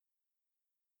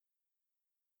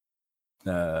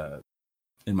in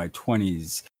my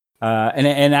 20s.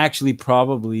 And actually,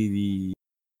 probably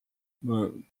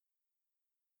the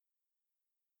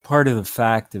part of the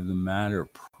fact of the matter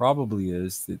probably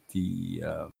is that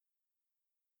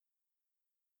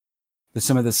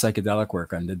some of the psychedelic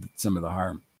work undid some of the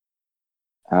harm.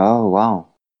 Oh, wow.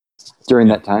 During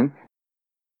that time?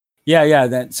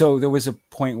 Yeah. So there was a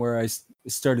point where I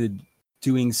started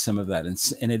doing some of that,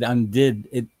 and it undid,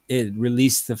 it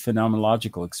released the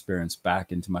phenomenological experience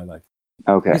back into my life.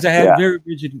 Okay. Because I had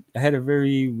a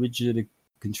very rigid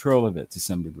control of it to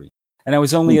some degree. And I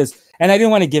was only and I didn't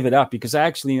want to give it up because I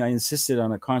insisted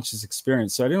on a conscious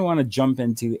experience. So I didn't want to jump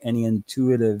into any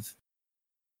intuitive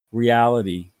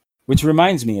reality. Which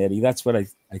reminds me, Eddie, that's what I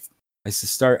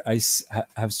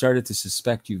have started to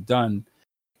suspect you've done,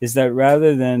 is that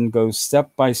rather than go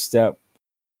step by step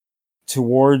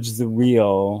towards the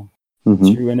real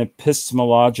through an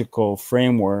epistemological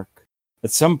framework, at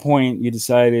some point you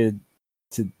decided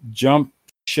to jump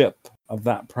ship of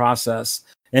that process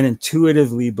and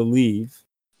intuitively believe.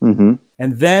 And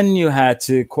then you had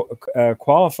to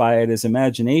qualify it as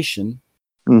imagination.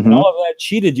 And all of that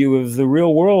cheated you of the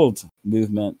real world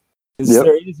movement. Because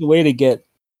there is a way to get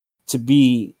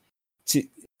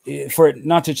for it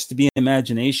not to just be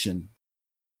imagination.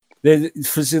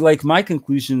 Like my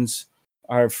conclusions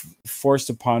are forced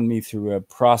upon me through a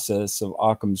process of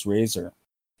Occam's razor.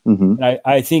 And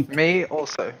I think me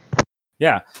also.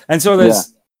 Yeah, and so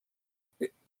there's,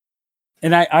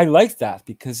 and I like that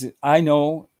because I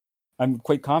know I'm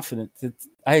quite confident that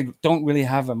I don't really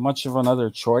have much of another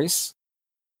choice.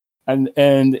 And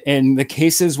in the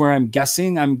cases where I'm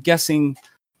guessing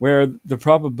where the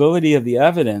probability of the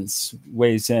evidence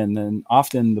weighs in, and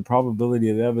often the probability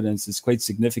of the evidence is quite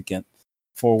significant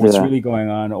for what's really going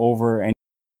on over any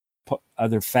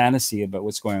other fantasy about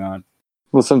what's going on.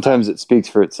 Well, sometimes it speaks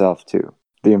for itself too,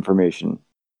 the information.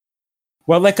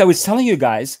 Well, like I was telling you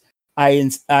guys,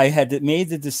 I had made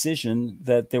the decision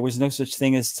that there was no such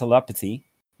thing as telepathy,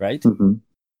 right?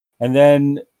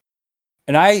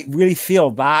 And I really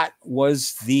feel that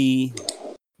was the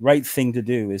right thing to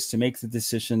do, is to make the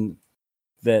decision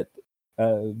that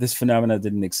this phenomena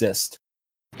didn't exist.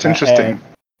 It's interesting.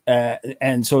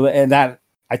 And that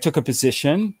I took a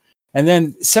position, and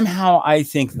then somehow I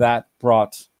think that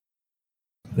brought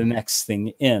the next thing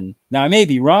in. Now I may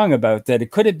be wrong about that.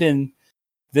 It could have been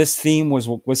this theme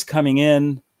was coming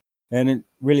in, and it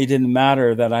really didn't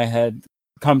matter that I had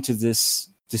come to this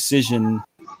decision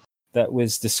that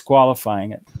was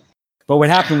disqualifying it. But what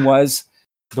happened was,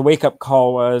 the wake-up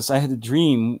call was, I had a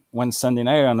dream one Sunday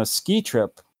night on a ski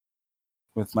trip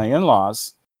with my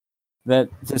in-laws that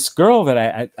this girl that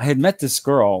I had met this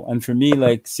girl, and for me,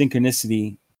 like,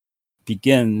 synchronicity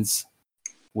begins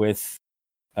with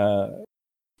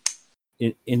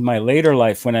in my later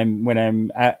life when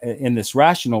I'm in this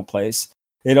rational place.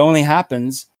 It only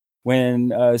happens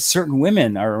when certain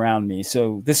women are around me.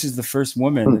 So this is the first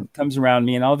woman that comes around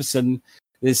me, and all of a sudden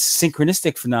this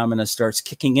synchronistic phenomena starts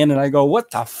kicking in, and I go,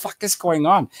 "What the fuck is going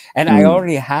on?" And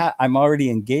I'm already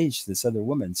engaged this other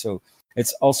woman, so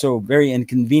it's also very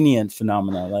inconvenient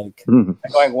phenomena. Like I'm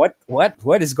going,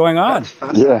 what is going on? That's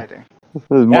fascinating.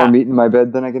 There's more meat in my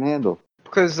bed than I can handle.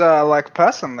 Because, like,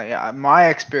 personally, my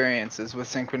experiences with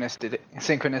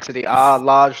synchronicity are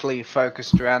largely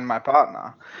focused around my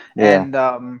partner. Yeah. And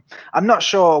I'm not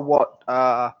sure what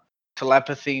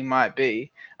telepathy might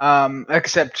be,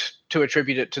 except to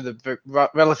attribute it to the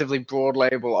relatively broad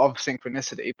label of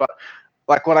synchronicity. But,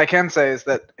 like, what I can say is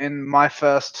that in my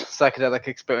first psychedelic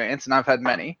experience, and I've had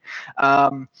many,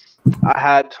 I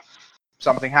had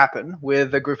something happen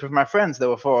with a group of my friends. There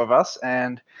were 4 of us,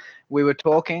 and we were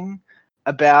talking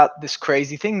about this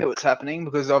crazy thing that was happening,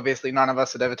 because obviously none of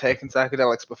us had ever taken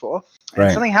psychedelics before. And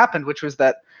Right. something happened, which was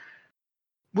that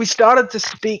we started to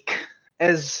speak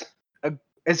as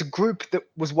a group that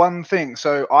was one thing.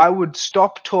 So I would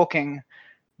stop talking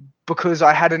because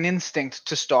I had an instinct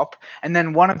to stop, and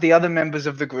then one of the other members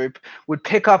of the group would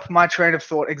pick up my train of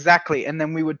thought exactly, and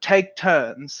then we would take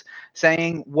turns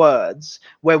saying words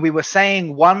where we were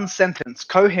saying one sentence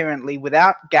coherently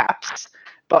without gaps,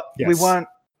 but we weren't,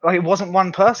 like, it wasn't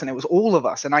one person, it was all of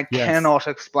us, and I cannot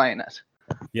explain it.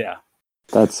 Yeah.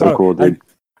 That's so cool, dude.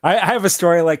 I have a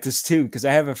story like this too, because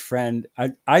I have a friend.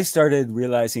 I started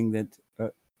realizing that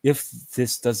if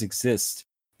this does exist,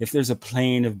 if there's a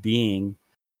plane of being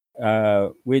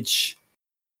which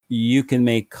you can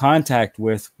make contact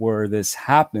with where this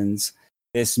happens,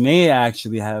 this may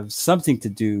actually have something to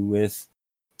do with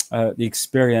the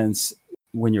experience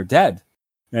when you're dead.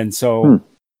 And so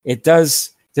it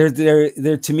does, there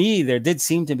to me, there did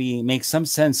seem to be make some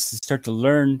sense to start to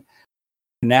learn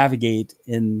to navigate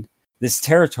in this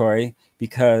territory,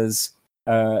 because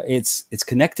it's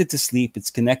connected to sleep,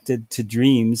 it's connected to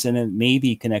dreams, and it may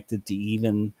be connected to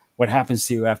even what happens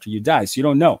to you after you die. So you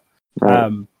don't know.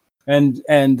 Right.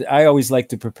 And I always like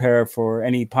to prepare for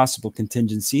any possible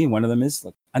contingency, and one of them is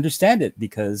understand it,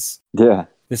 because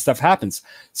this stuff happens.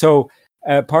 So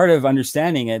part of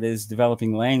understanding it is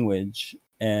developing language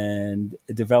and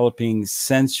developing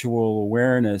sensual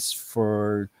awareness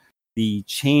for the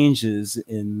changes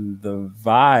in the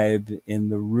vibe in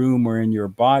the room or in your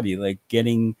body, like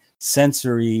getting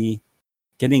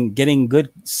good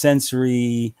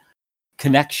sensory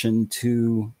connection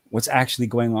to what's actually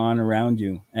going on around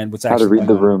you and what's actually going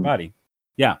on in your body.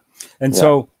 Yeah. And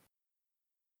so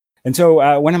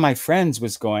one of my friends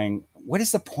was going, what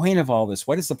is the point of all this?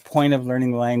 What is the point of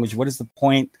learning the language? What is the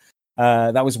point?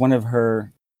 That was one of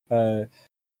her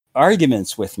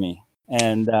arguments with me.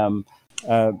 And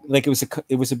like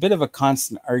it was a bit of a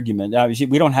constant argument.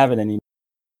 We don't have it anymore.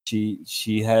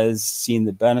 She has seen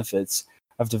the benefits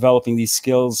of developing these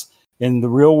skills in the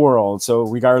real world. So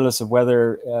regardless of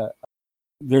whether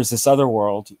there's this other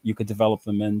world, you could develop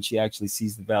them in. She actually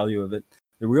sees the value of it,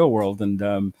 the real world,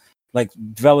 and like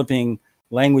developing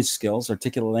language skills,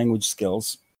 articulate language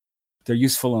skills. They're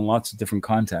useful in lots of different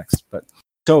contexts. But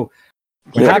so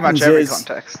what happens pretty much every is,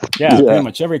 context. pretty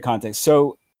much every context.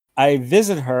 So I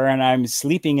visit her, and I'm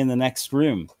sleeping in the next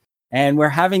room, and we're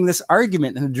having this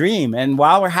argument in a dream. And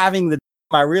while we're having the,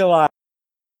 I realize,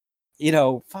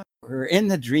 fuck, we're in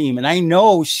the dream, and I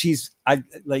know I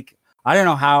don't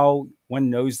know how one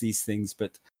knows these things,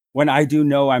 but when I do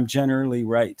know, I'm generally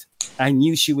right. I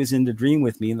knew she was in the dream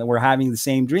with me, and that we're having the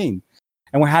same dream,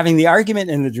 and we're having the argument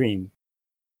in the dream.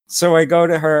 So I go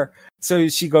to her. So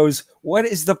she goes, "What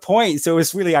is the point?" So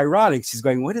it's really ironic. She's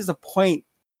going, "What is the point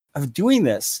of doing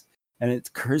this?" And it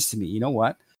occurs to me, you know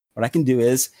what I can do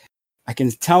is I can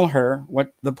tell her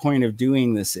what the point of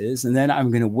doing this is, and then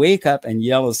I'm going to wake up and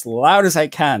yell as loud as I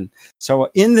can. So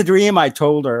in the dream, I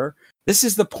told her, this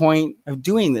is the point of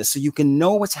doing this, so you can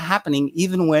know what's happening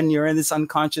even when you're in this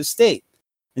unconscious state.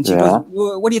 And she goes,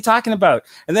 "What are you talking about?"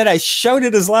 And then I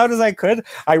shouted as loud as I could.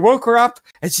 I woke her up,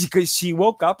 and she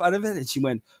woke up out of it, and she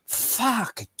went,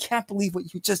 "Fuck, I can't believe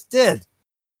what you just did."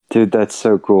 Dude, that's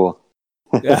so cool.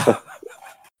 Yeah.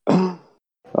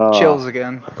 Chills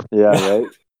again. Yeah,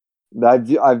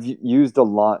 right. I've used a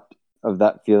lot of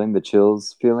that feeling, the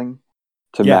chills feeling,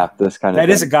 to map this kind of thing.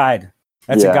 That is a guide.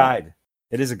 That's a guide.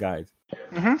 It is a guide.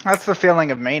 Mm-hmm. That's the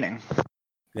feeling of meaning.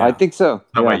 Yeah. I think so.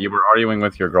 No, wait, you were arguing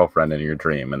with your girlfriend in your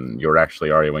dream, and you were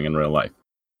actually arguing in real life.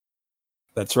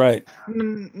 That's right.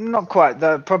 Not quite.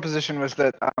 The proposition was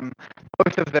that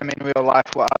both of them in real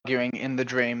life were arguing in the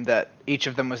dream that each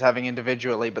of them was having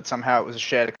individually, but somehow it was a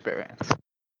shared experience.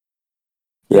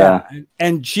 Yeah.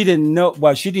 And she didn't know,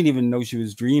 she didn't even know she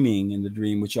was dreaming in the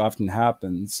dream, which often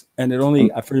happens. And it only,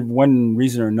 for one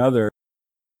reason or another,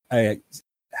 I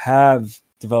have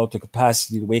developed a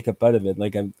capacity to wake up out of it.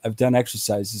 Like I've done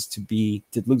exercises to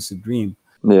lucid dream.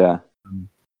 Yeah.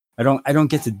 I don't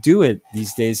get to do it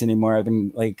these days anymore. I've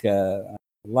been like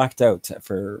locked out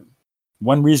for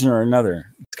one reason or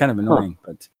another. It's kind of annoying,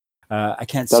 but I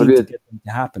can't seem to get them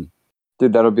to happen.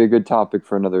 Dude, that'll be a good topic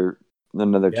for another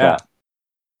chat.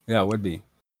 Yeah, it would be.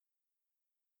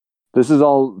 This is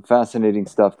all fascinating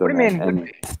stuff, though. What do you mean?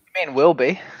 You mean will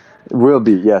be? Will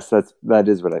be. Yes, that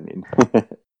is what I mean.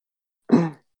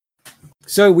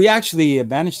 So we actually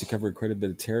managed to cover quite a bit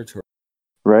of territory.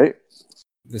 Right.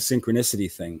 The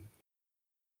synchronicity thing.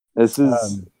 This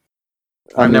is.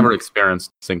 I've never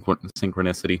experienced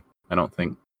synchronicity. I don't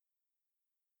think.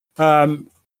 At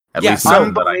least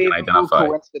some that I can identify.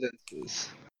 Coincidences.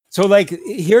 So, like,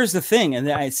 here's the thing, and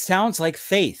it sounds like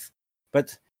faith,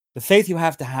 but the faith you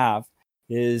have to have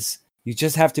is you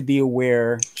just have to be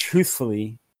aware,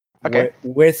 truthfully,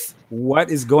 with what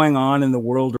is going on in the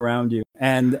world around you,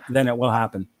 and then it will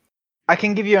happen. I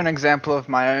can give you an example of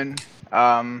my own,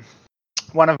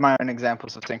 one of my own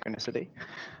examples of synchronicity,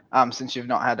 since you've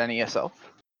not had any yourself.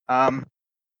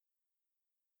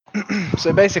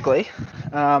 So basically,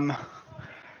 my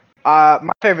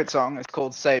favorite song is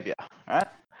called Savior, right?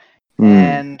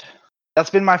 And that's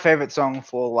been my favorite song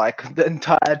for like the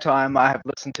entire time I have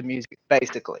listened to music,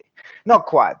 basically. Not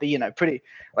quite, but pretty,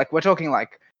 like we're talking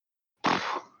like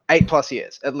 8+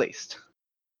 years at least.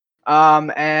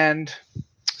 And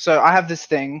so I have this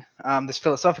thing, this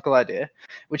philosophical idea,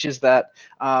 which is that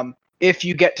if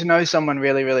you get to know someone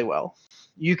really, really well,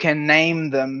 you can name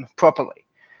them properly.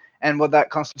 And what that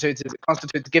constitutes is it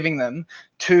constitutes giving them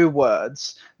 2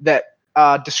 words that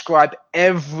describe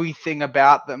everything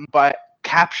about them by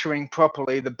capturing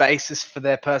properly the basis for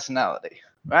their personality,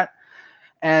 right?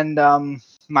 And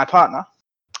my partner,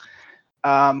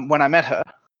 when I met her,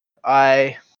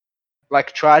 I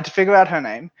tried to figure out her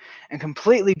name and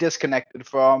completely disconnected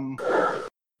from,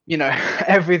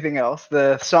 everything else,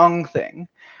 the song thing.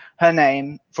 Her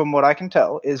name, from what I can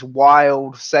tell, is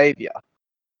Wild Savior.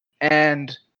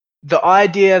 And the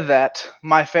idea that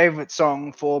my favorite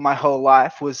song for my whole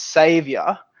life was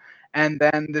Savior, and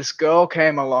then this girl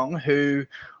came along who,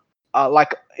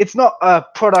 it's not a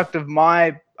product of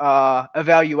my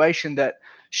evaluation that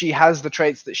she has the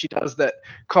traits that she does that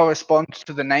correspond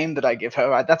to the name that I give her,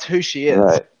 right? That's who she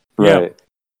is. Right.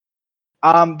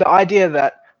 The idea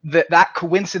that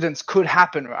coincidence could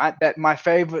happen, right? That my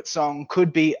favorite song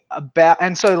could be about,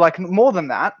 and so more than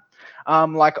that,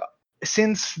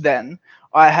 since then,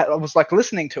 I was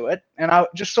listening to it, and I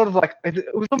just sort of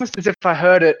it was almost as if I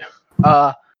heard it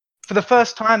for the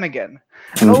first time again.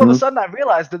 And all of a sudden I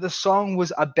realized that the song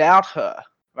was about her,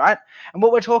 right? And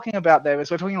what we're talking about there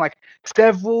is we're talking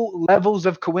several levels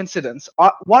of coincidence.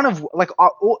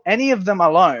 Any of them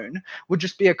alone would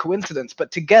just be a coincidence,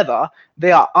 but together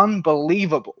they are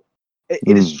unbelievable.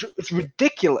 It's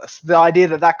ridiculous, the idea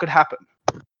that could happen.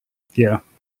 Yeah.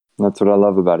 That's what I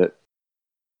love about it.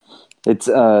 It's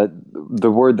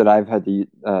the word that I've had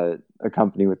to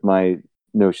accompany with my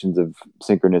notions of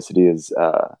synchronicity is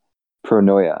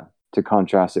pronoia, to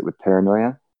contrast it with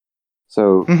paranoia.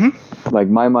 So,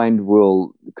 my mind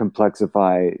will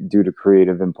complexify due to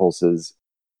creative impulses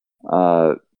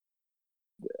up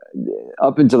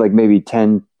into maybe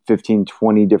 10, 15,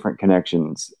 20 different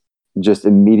connections, just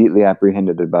immediately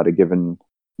apprehended about a given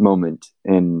moment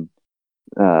in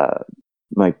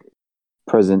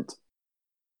present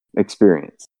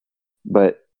experience.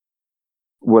 But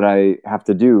what I have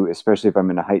to do, especially if I'm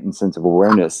in a heightened sense of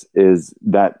awareness, is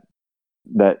that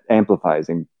amplifies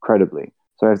incredibly.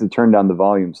 So I have to turn down the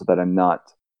volume so that I'm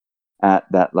not at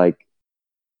that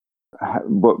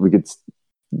what we could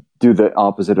do the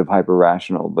opposite of hyper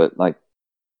rational, but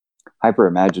hyper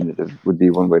imaginative would be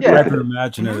one way to look at it. Hyper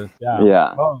imaginative,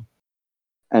 yeah. Oh.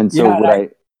 And so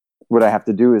what I have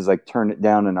to do is turn it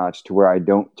down a notch to where I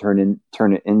don't turn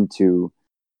it into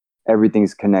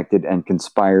everything's connected and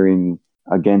conspiring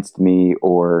against me,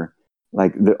 or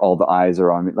all the eyes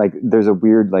are on me. There's a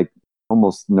weird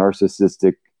almost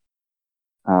narcissistic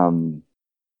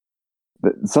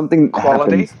something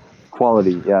quality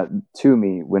to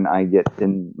me when I get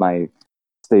in my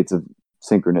states of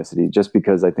synchronicity, just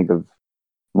because I think of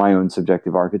my own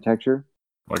subjective architecture.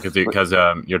 Because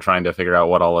you're trying to figure out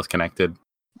what all is connected.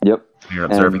 Yep. You're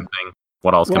observing thing.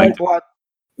 What all is connected.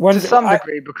 To some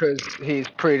degree, because he's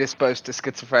predisposed to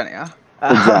schizophrenia.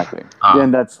 Exactly.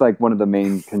 And that's one of the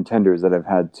main contenders that I've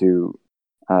had to,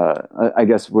 I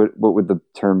guess, what would the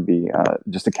term be?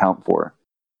 Just account for.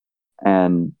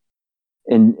 And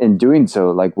in doing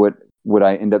so, what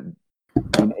I end up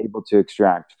being able to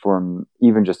extract from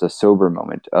even just a sober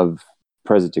moment of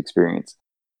present experience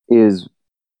is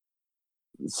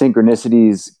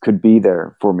synchronicities could be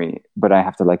there for me, but I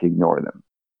have to like ignore them.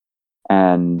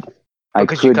 And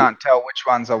because you can't tell which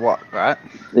ones are what, right?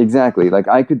 Exactly. Like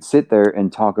I could sit there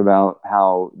and talk about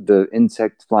how the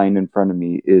insect flying in front of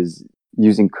me is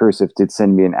using cursive to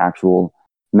send me an actual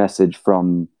message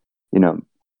from,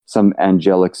 some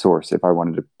angelic source, if I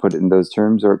wanted to put it in those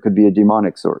terms, or it could be a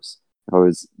demonic source if I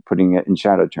was putting it in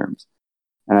shadow terms.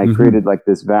 And I created like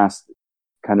this vast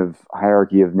kind of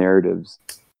hierarchy of narratives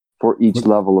for each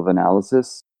level of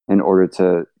analysis in order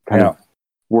to kind of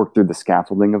work through the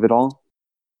scaffolding of it all.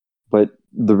 But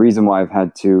the reason why I've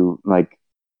had to like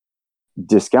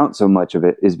discount so much of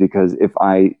it is because if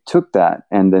I took that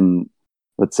and then,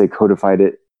 let's say, codified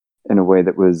it in a way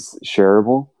that was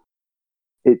shareable,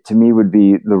 it to me would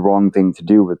be the wrong thing to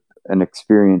do with an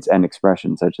experience and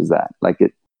expression such as that. Like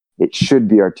it should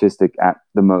be artistic at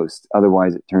the most.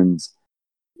 Otherwise it turns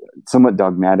somewhat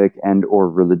dogmatic and or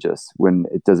religious when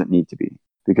it doesn't need to be.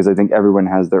 Because I think everyone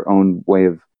has their own way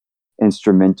of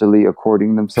instrumentally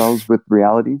according themselves with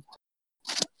reality.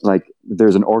 Like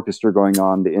there's an orchestra going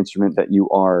on, the instrument that you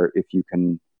are, if you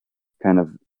can kind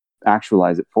of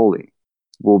actualize it fully,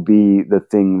 will be the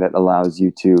thing that allows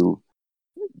you to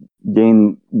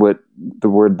gain what the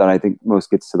word that I think most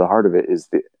gets to the heart of it is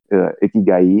the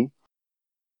ikigai.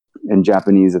 In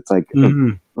Japanese, it's like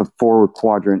a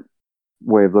 4-quadrant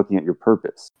way of looking at your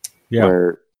purpose,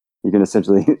 where you can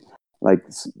essentially, like,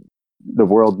 the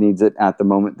world needs it at the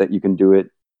moment that you can do it,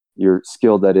 you're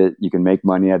skilled at it, you can make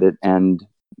money at it, and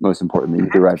most importantly, you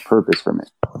derive purpose from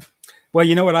it. Well,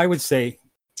 you know what I would say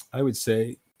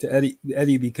to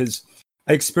Eddie, because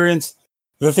I experienced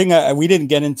the thing we didn't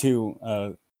get into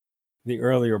the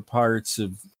earlier parts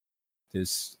of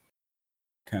this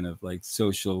kind of like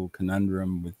social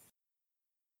conundrum with,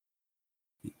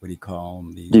 what do you call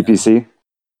him? The DPC?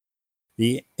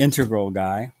 The integral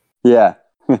guy. Yeah.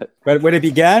 But what it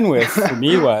began with for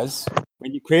me was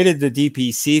when you created the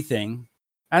DPC thing,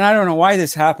 and I don't know why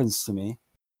this happens to me.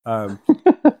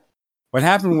 What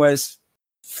happened was,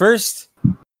 first,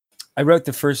 I wrote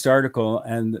the first article,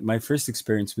 and my first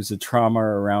experience was a trauma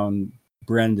around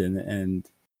Brendan and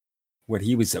what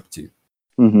he was up to.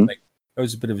 Like, it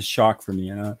was a bit of a shock for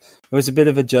me, It was a bit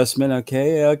of adjustment.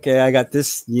 Okay, I got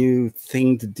this new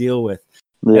thing to deal with.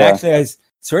 Yeah. And actually, I was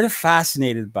sort of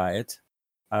fascinated by it,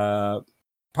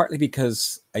 partly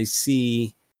because I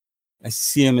see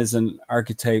him as an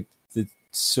archetype that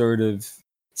sort of,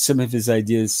 some of his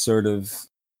ideas sort of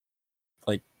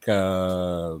like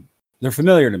they're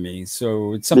familiar to me,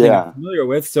 so it's something I'm familiar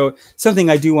with, so something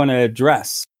I do want to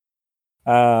address.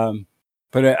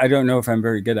 But I don't know if I'm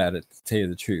very good at it, to tell you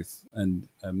the truth. And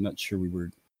I'm not sure we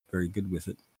were very good with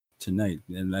it tonight.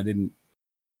 And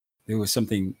there was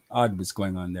something odd was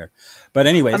going on there. But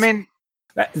anyways, I mean,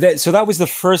 so that was the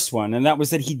first one. And that was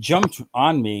that he jumped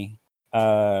on me.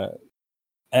 I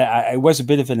was a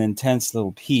bit of an intense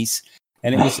little piece.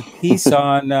 And it was a piece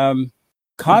on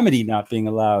comedy not being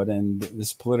allowed and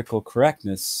this political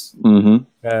correctness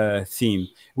theme,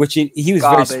 which he was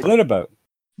very split about.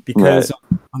 Because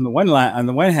on the one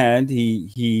hand,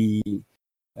 he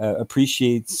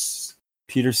appreciates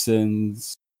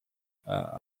Peterson's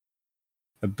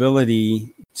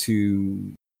ability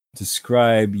to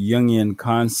describe Jungian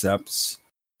concepts,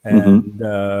 and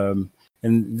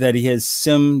that he has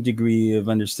some degree of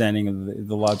understanding of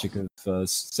the logic of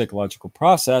psychological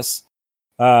process,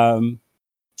 but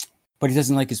he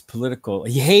doesn't like his political.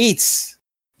 He hates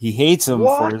him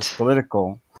for his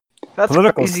political. That's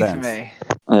political crazy sense. to me.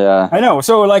 Yeah, I know.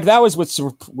 So like that was what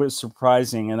was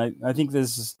surprising, and I think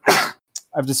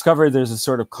I've discovered there's a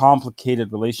sort of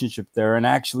complicated relationship there. And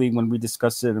actually, when we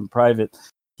discussed it in private,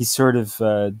 he sort of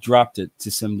dropped it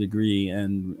to some degree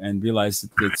and realized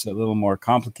that it's a little more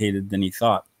complicated than he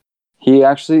thought. He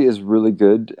actually is really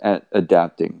good at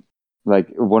adapting. Like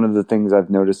one of the things I've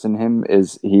noticed in him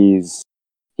is he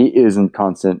is in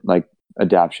constant like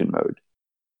adaptation mode.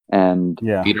 And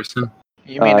Peterson.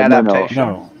 You mean adaptation?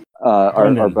 No.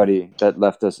 Our buddy that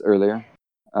left us earlier,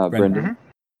 Brendan. Mm-hmm.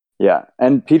 Yeah,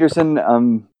 and Peterson.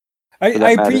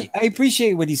 I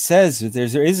appreciate what he says.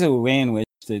 There is a way in which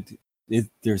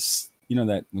there's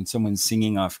that when someone's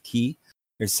singing off key,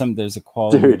 there's a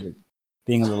quality of it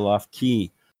being a little off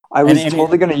key. I was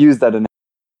totally going to use that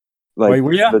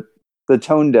the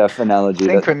tone deaf analogy.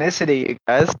 Synchronicity, you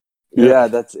guys. Yeah,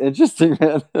 that's interesting,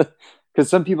 man. Because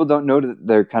some people don't know that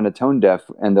they're kind of tone deaf,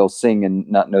 and they'll sing and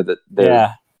not know that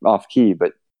they're off key.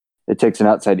 But it takes an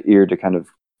outside ear to kind of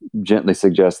gently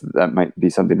suggest that might be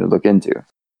something to look into.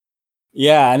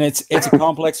 Yeah, and it's a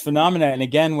complex phenomena. And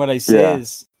again, what I say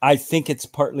is, I think it's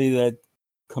partly the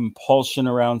compulsion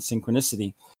around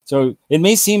synchronicity. So it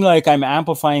may seem like I'm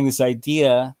amplifying this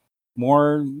idea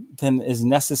more than is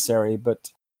necessary,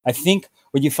 but I think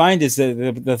what you find is that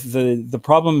the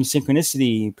problem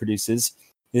synchronicity produces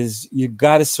is you've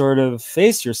got to sort of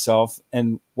face yourself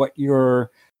and what you're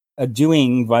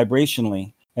doing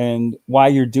vibrationally and why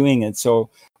you're doing it. So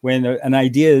when an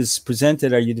idea is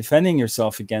presented, are you defending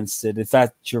yourself against it? If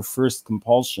that's your first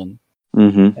compulsion,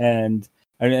 and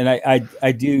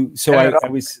I do. So I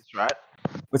was right.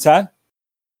 What's that?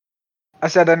 I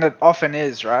said, and it often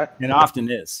is, right? It often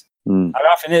is. It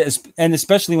often is, and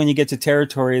especially when you get to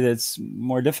territory that's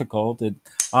more difficult, it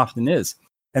often is.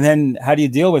 And then how do you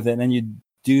deal with it? And you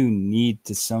do need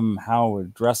to somehow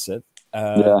address it.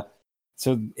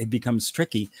 So it becomes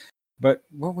tricky. But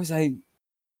what was I?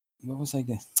 I was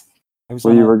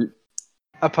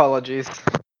Apologies.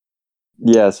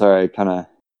 Yeah, sorry.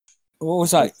 What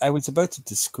was I? I was about to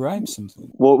describe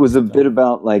something. Well, it was a bit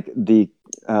about like the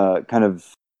kind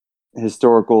of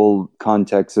historical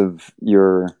context of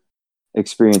your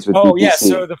experience with BPC. Yeah.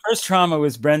 So the first trauma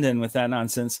was Brendan with that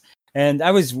nonsense. And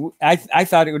I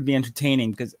thought it would be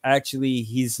entertaining because actually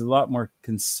he's a lot more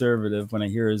conservative when I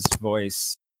hear his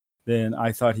voice than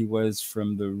I thought he was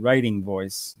from the writing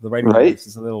voice. The writing voice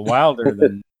is a little wilder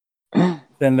than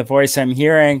the voice I'm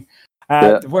hearing.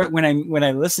 When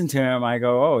I listen to him, I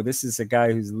go, "Oh, this is a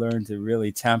guy who's learned to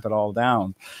really tamp it all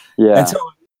down." Yeah, and so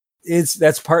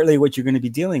that's partly what you're going to be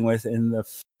dealing with in the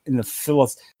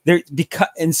philosophy there.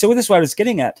 And so this is what I was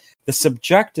getting at: the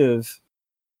subjective.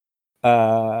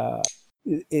 The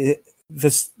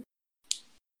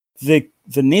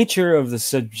nature of the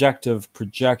subjective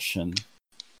projection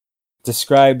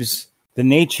describes the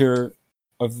nature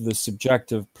of the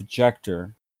subjective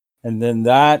projector, and then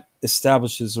that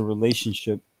establishes a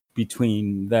relationship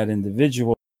between that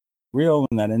individual, real,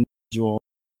 and that individual,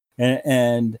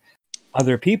 and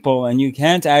other people, and you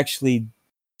can't actually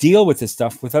deal with this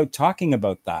stuff without talking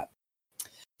about that.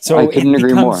 So I couldn't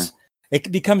agree more.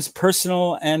 It becomes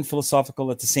personal and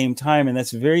philosophical at the same time, and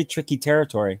that's a very tricky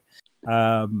territory.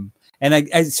 And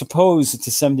I suppose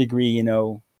to some degree,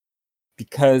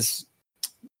 because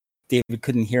David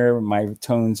couldn't hear my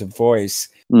tones of voice,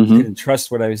 he couldn't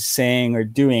trust what I was saying or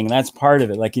doing. And that's part of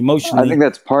it, like emotionally. I think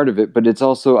that's part of it, but it's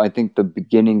also, I think, the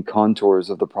beginning contours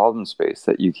of the problem space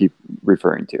that you keep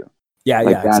referring to.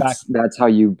 Exactly. That's how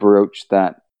you broach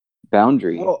that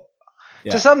boundary. Well,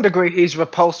 to some degree, he's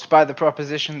repulsed by the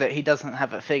proposition that he doesn't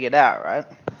have it figured out, right?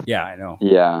 Yeah, I know.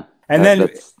 Yeah, and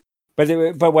but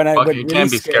when it can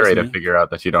be scary to figure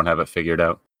out that you don't have it figured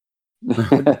out.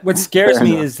 What scares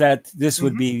me is that this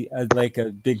would be like a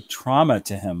big trauma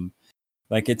to him.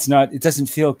 Like it doesn't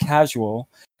feel casual.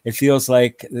 It feels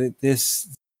like this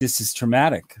is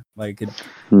traumatic. Like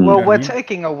we're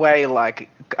taking away like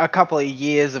a couple of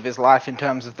years of his life in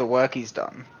terms of the work he's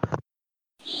done.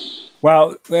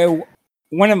 Well,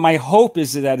 one of my hope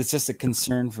is that it's just a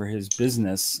concern for his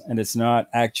business, and it's not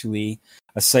actually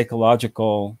a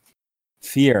psychological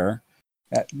fear.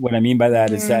 What I mean by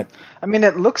that is that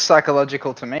it looks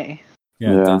psychological to me.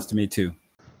 Yeah, it does to me too.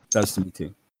 That's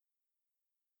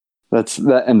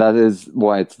that, and that is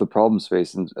why it's the problem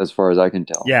space, as far as I can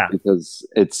tell. Yeah, because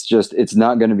it's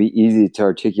not going to be easy to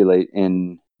articulate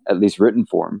in at least written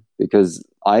form. Because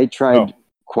I tried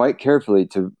quite carefully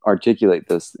to articulate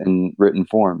this in written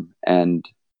form, and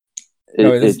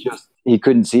he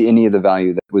couldn't see any of the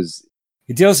value that was.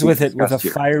 He deals with it with a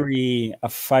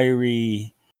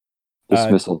fiery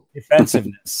dismissal,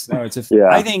 defensiveness. No,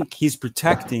 I think he's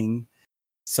protecting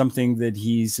something that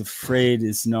he's afraid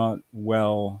is not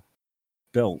well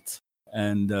built,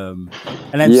 and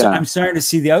I'm starting to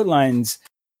see the outlines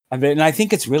of it, and I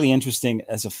think it's really interesting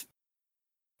as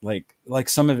like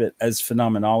some of it as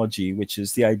phenomenology, which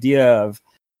is the idea of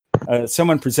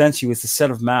someone presents you with a set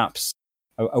of maps,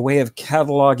 a way of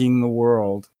cataloging the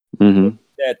world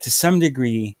that to some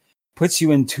degree puts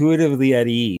you intuitively at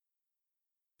ease.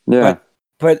 Yeah.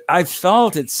 But I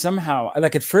felt it somehow,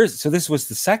 like at first, so this was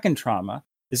the second trauma.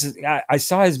 I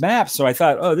saw his map, so I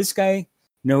thought, oh, this guy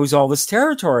knows all this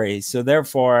territory, so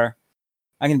therefore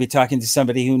I'm going to be talking to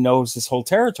somebody who knows this whole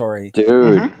territory.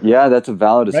 Dude, yeah, that's a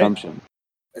valid assumption.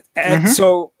 And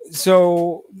so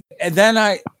and then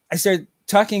I started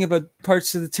talking about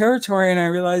parts of the territory, and I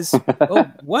realized, oh,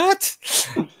 what?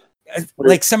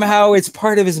 Like somehow it's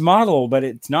part of his model, but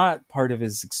it's not part of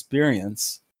his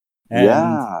experience.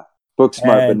 And, book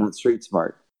smart, but not street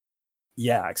smart.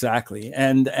 Yeah, exactly.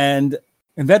 And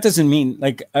that doesn't mean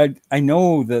like I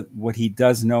know that what he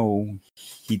does know,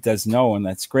 and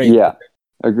that's great. Yeah,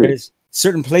 agreed. There's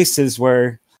certain places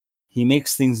where he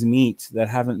makes things meet that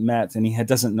haven't met, and he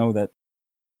doesn't know that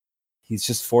he's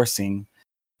just forcing.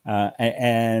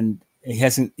 And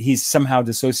he's somehow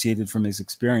dissociated from his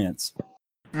experience.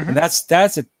 Mhm. And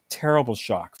that's a terrible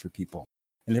shock for people.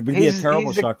 And it would be a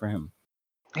terrible shock for him.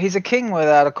 He's a king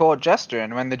without a court jester,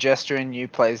 and when the jester in you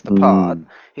plays the part,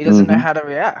 he doesn't know how to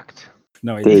react.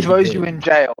 No, He throws you in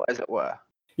jail, as it were.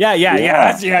 Yeah.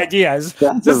 That's the idea. Just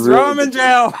throw him in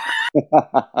jail.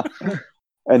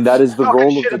 And that is the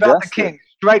role of the about jester. The king,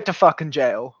 straight to fucking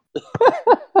jail.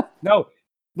 No,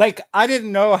 like I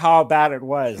didn't know how bad it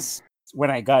was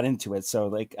when I got into it. So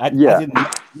like I didn't,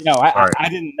 I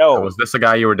didn't know. Was this a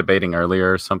guy you were debating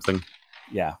earlier or something?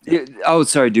 Yeah. Oh,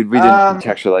 sorry, dude. We didn't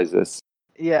contextualize this.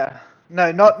 Yeah.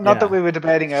 No, not that we were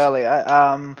debating earlier.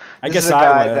 I guess is a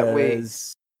guy that we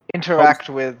interact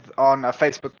with on a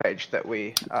Facebook page that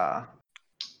we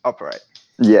operate.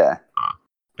 Yeah.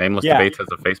 Nameless Debates has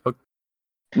a Facebook?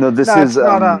 No, this is is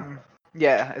not.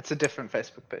 Yeah, it's a different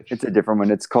Facebook page. It's a different one.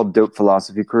 It's called Dope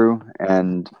Philosophy Crew,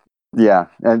 and yeah,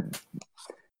 and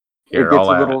here, it gets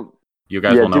a little. You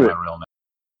guys will know my real name,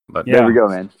 but there we go,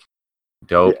 man.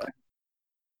 Dope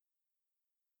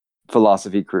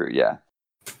Philosophy Crew, yeah.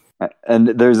 And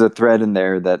there's a thread in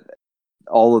there that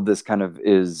all of this kind of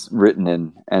is written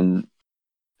in, and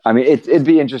I mean, it'd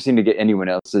be interesting to get anyone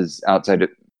else's outside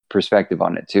perspective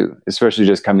on it too, especially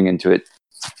just coming into it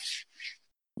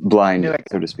blind,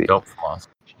 so to speak.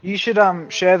 You should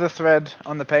share the thread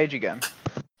on the page again.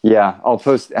 Yeah, I'll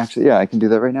post. Actually, yeah, I can do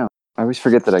that right now. I always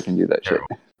forget that I can do that shit.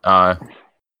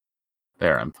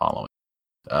 There, I'm following.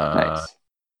 Nice.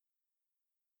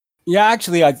 Yeah,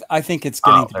 actually, I think it's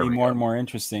getting to be more and more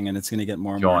interesting, and it's going to get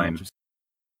more and more interesting.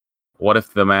 What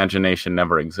if the imagination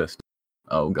never existed?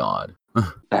 Oh, God.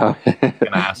 I'm going to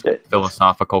ask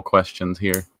philosophical questions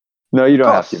here. No, you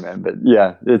don't have to, man. But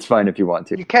yeah, it's fine if you want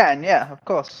to. You can, yeah, of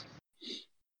course.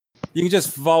 You can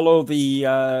just follow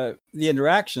the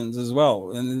interactions as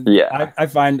well, and I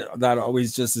find that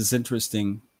always just as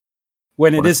interesting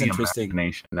when it is interesting.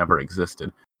 Imagination never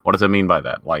existed. What does it mean by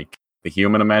that? Like the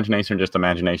human imagination, or just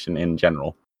imagination in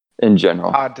general? In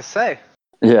general, hard to say.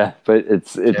 Yeah, but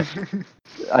it's.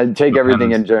 I'd take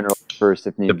everything in general first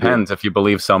if needed. Depends. If you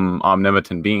believe some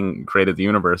omnipotent being created the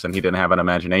universe and he didn't have an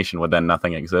imagination, would then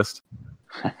nothing exist?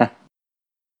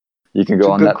 You can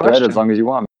go on that thread as long as you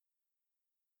want.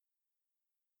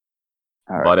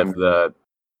 But if the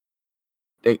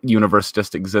universe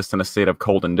just exists in a state of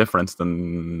cold indifference,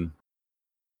 then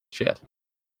shit.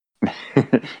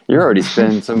 You're already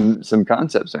spinning some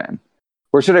concepts, man.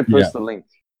 Where should I post the link,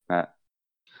 Matt?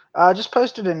 Just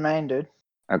post it in main, dude.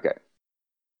 Okay.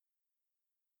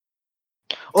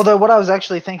 Although what I was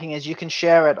actually thinking is you can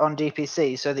share it on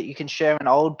DPC so that you can share an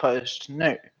old post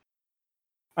new.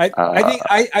 I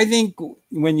think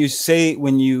when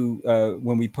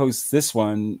we post this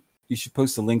one, you should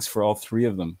post the links for all three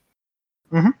of them.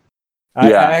 Mm-hmm.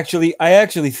 I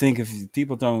actually think if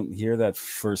people don't hear that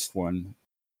first one,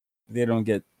 they don't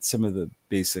get some of the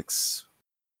basics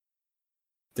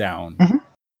down. Mm-hmm.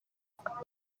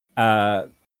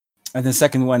 And the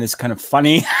second one is kind of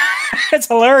funny. It's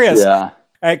hilarious. Yeah.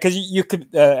 Because you could,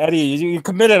 Eddie, you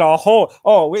committed a whole.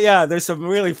 Oh yeah, there's some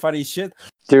really funny shit.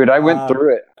 Dude, I went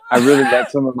through it. I really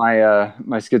let some of my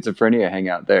my schizophrenia hang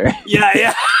out there.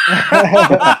 Yeah.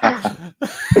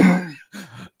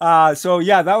 So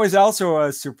yeah, that was also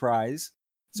a surprise.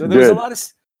 So there was a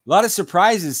lot of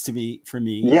surprises for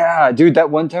me. Yeah, dude,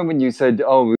 that one time when you said,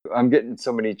 "Oh, I'm getting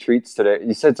so many treats today,"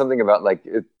 you said something about like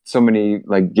so many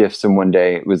like gifts in one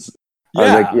day. It was. I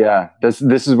was like, yeah, this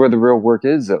is where the real work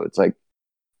is, though. It's like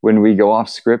when we go off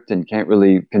script and can't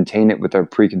really contain it with our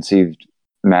preconceived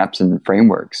maps and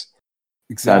frameworks.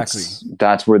 Exactly.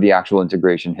 That's where the actual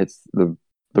integration hits the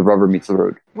rubber meets the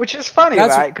road. Which is funny,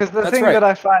 right? Because the thing that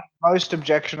I find most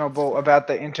objectionable about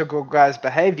the integral guy's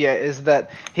behavior is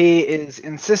that he is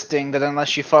insisting that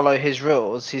unless you follow his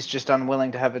rules, he's just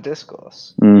unwilling to have a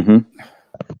discourse. Mm-hmm.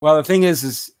 Well, the thing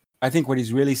is I think what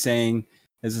he's really saying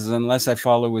is unless I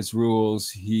follow his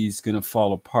rules, he's going to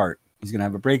fall apart. He's going to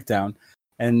have a breakdown.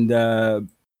 And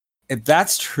if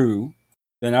that's true,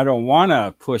 then I don't want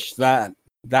to push that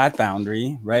that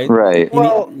boundary, right?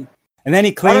 Well, and then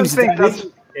he claims that is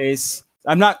the case.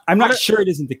 I'm not sure it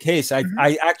isn't the case.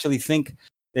 I actually think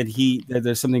that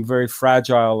there's something very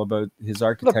fragile about his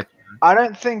architecture. Look, I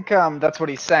don't think that's what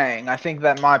he's saying. I think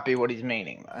that might be what he's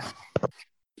meaning, though.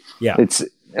 Yeah,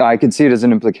 I could see it as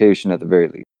an implication at the very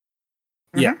least.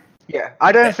 Yeah. Yeah.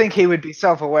 I don't think he would be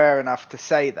self-aware enough to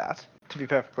say that, to be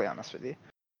perfectly honest with you.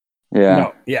 Yeah.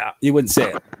 No, yeah, he wouldn't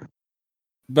say it.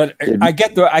 But I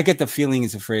get the feeling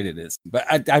he's afraid it is. But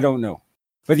I don't know.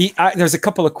 But there's a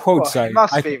couple of quotes. Well, he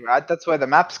must be, right? That's where the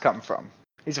maps come from.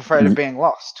 He's afraid of being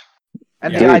lost.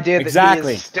 And the idea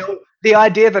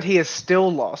that he is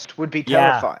still lost would be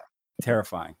terrifying.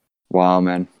 terrifying. Wow,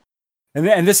 man.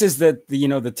 And this is the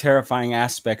the terrifying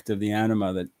aspect of the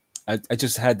anima that I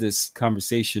just had this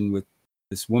conversation with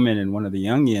this woman in one of the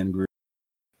Jungian groups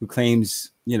who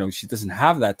claims, she doesn't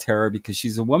have that terror because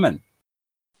she's a woman.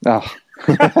 Oh,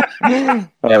 oh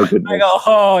goodness. I go,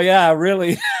 oh yeah,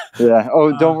 really? Yeah.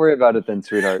 Oh, don't worry about it then,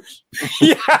 sweetheart.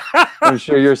 Yeah. I'm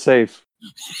sure you're safe.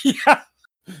 Yeah.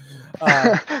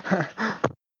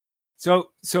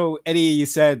 So Eddie, you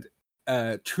said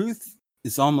truth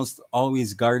is almost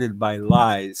always guarded by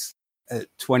lies at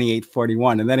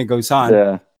 2841, and then it goes on.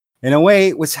 Yeah. In a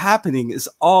way, what's happening is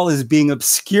all is being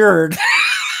obscured.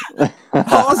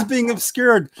 All is being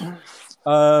obscured.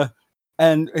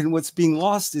 And what's being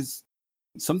lost is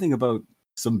something about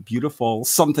some beautiful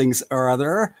somethings or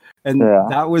other. And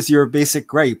that was your basic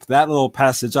gripe. That little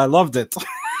passage, I loved it.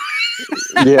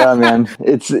 Yeah, man.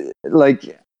 It's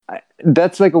like,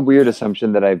 that's like a weird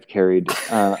assumption that I've carried.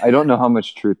 I don't know how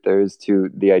much truth there is to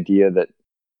the idea that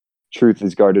truth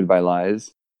is guarded by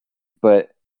lies. But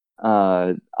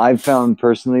I've found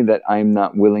personally that I'm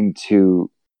not willing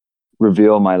to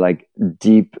reveal my like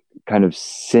deep kind of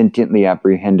sentiently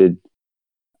apprehended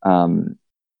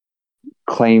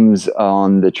claims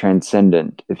on the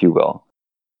transcendent, if you will.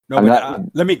 No,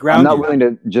 let me ground I'm not you. willing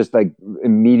to just like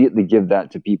immediately give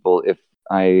that to people if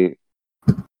I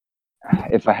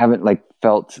haven't like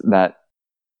felt that.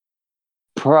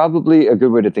 Probably a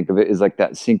good way to think of it is like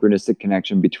that synchronistic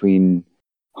connection between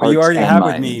hearts you already and have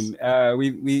minds.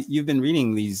 with me. You've been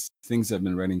reading these things I've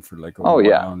been writing for like a Oh, while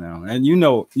yeah. now, and you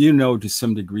know to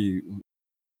some degree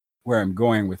where I'm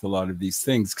going with a lot of these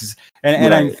things, because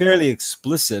and I'm fairly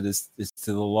explicit as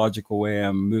to the logical way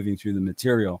I'm moving through the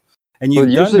material. And you've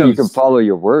done usually those... you can follow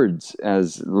your words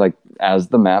as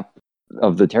the map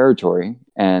of the territory,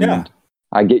 and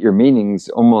I get your meanings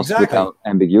almost without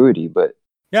ambiguity. But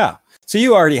yeah, so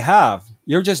you already have.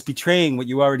 You're just betraying what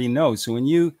you already know. So when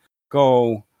you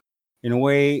go, in a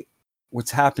way,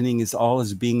 what's happening is all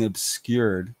is being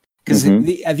obscured. Because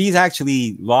these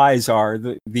actually lies are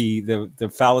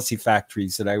the fallacy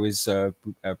factories that I was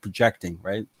projecting,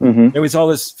 right? There was all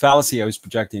this fallacy I was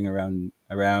projecting around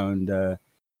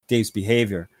Dave's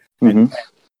behavior,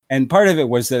 and part of it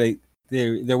was that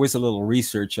there was a little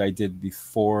research I did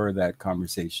before that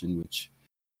conversation, which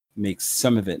makes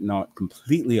some of it not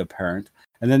completely apparent.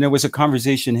 And then there was a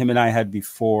conversation him and I had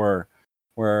before,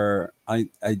 where I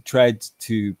tried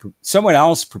to someone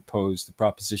else proposed the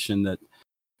proposition that.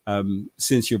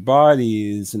 Since your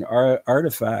body is an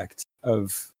artifact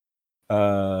of,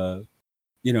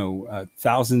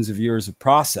 thousands of years of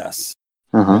process,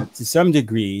 to some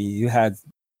degree, you had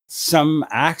some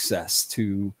access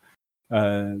to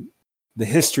the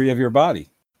history of your body.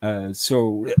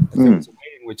 So there was a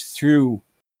way in which, through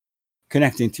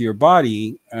connecting to your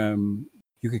body,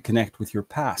 you could connect with your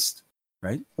past,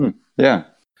 right? Yeah.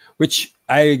 Which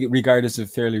I regard as a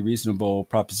fairly reasonable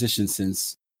proposition,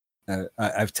 since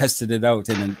I've tested it out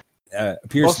and it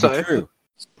appears to be true.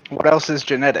 What else is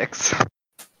genetics?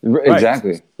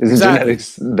 Exactly. Is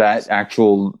genetics that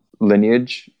actual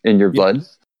lineage in your blood?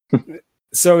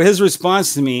 So his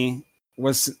response to me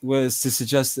was to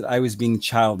suggest that I was being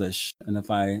childish, and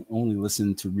if I only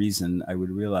listened to reason, I would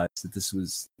realize that this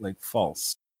was like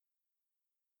false.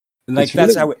 And like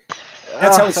that's how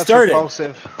it started.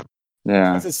 Repulsive.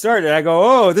 Yeah. That's how it started. I go,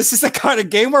 oh, this is the kind of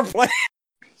game we're playing.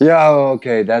 Yeah.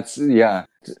 Okay.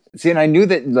 See, and I knew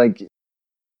that like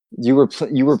you were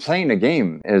playing a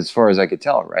game as far as I could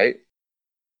tell, right?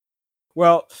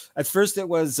 Well, at first it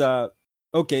was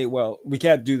okay. Well, we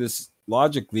can't do this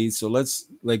logically, so let's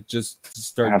like just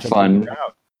start have fun.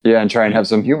 Yeah, and try and have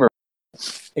some humor.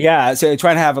 Yeah, so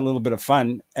trying to have a little bit of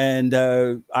fun, and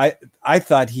I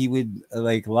thought he would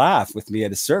like laugh with me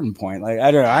at a certain point. Like,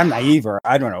 I don't know, I'm naive, or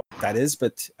I don't know what that is,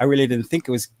 but I really didn't think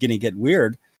it was gonna get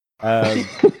weird.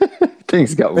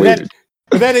 Things got weird.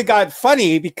 But then it got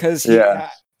funny because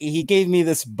he gave me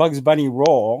this Bugs Bunny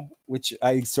role, which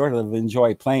I sort of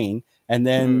enjoy playing. And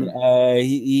then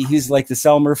he's like the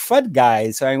Selmer Fudd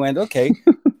guy. So I went, okay.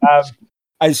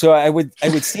 I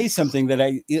would say something that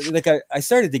I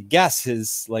started to guess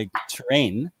his like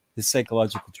terrain, his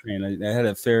psychological terrain. I had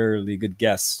a fairly good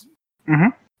guess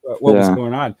what was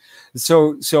going on.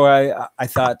 So I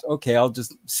thought, okay, I'll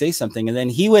just say something. And then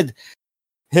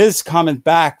his comment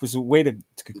back was a way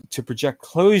to project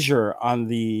closure on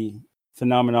the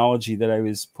phenomenology that I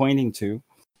was pointing to.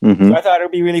 So I thought it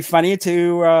would be really funny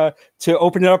to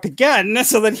open it up again,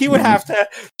 so that he would have to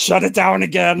shut it down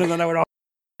again, and then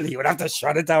he would have to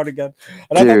shut it down again.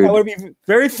 And I thought that would be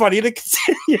very funny to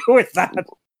continue with that.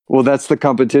 Well, that's the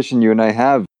competition you and I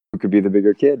have. Who could be the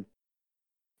bigger kid?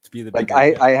 To be the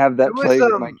I have that play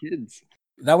with my kids.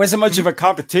 That wasn't much of a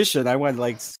competition. I went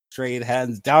like straight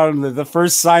hands down, the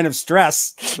first sign of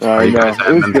stress. I know.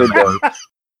 It was good though.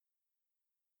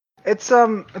 It's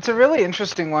a really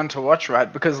interesting one to watch,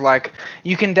 right? Because like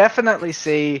you can definitely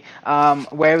see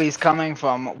where he's coming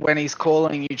from when he's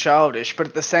calling you childish, but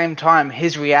at the same time,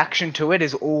 his reaction to it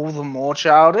is all the more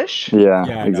childish.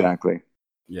 Yeah, exactly.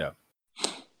 Yeah,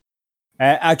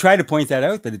 I try to point that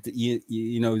out, but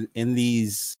you know, in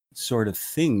these sort of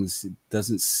things, it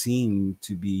doesn't seem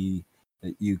to be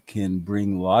that you can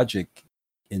bring logic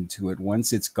into it.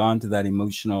 Once it's gone to that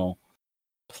emotional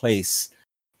place,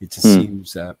 it just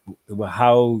seems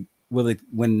how will it,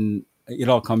 when it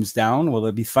all comes down, will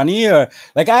it be funny? Or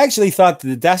like, I actually thought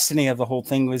the destiny of the whole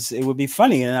thing was it would be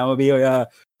funny and I would be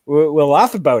we'll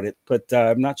laugh about it, but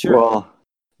I'm not sure. Well,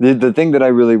 the thing that I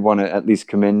really want to at least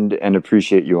commend and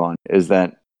appreciate you on is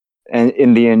that, and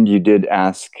in the end, you did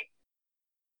ask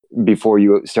before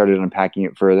you started unpacking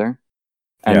it further.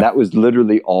 And that was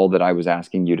literally all that I was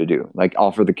asking you to do. Like,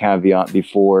 offer the caveat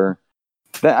before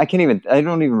that. I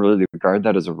don't even really regard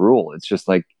that as a rule. It's just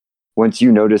like, once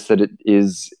you notice that it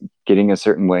is getting a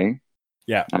certain way.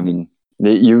 Yeah. I mean,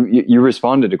 you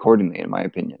responded accordingly, in my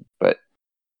opinion, but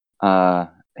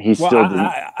he still didn't.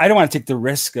 I don't want to take the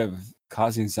risk of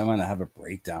causing someone to have a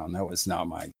breakdown. That was not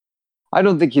my. I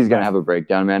don't think he's going to have a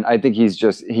breakdown, man. I think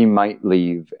he might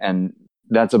leave. And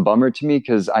that's a bummer to me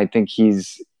because I think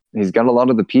he's got a lot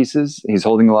of the pieces. He's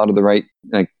holding a lot of the right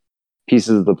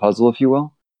pieces of the puzzle, if you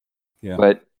will. Yeah.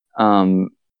 But I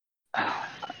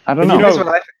don't know. Here's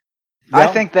what I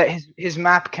think that his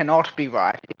map cannot be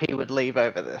right if he would leave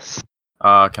over this.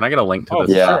 Can I get a link to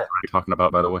this? Yeah. What are you talking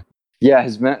about, by the way? Yeah,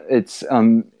 his map. It's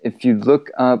if you look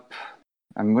up,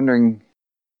 I'm wondering.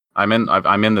 I'm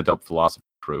in the Dope Philosophy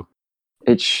crew.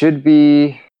 It should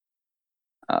be.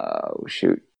 Oh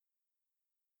shoot.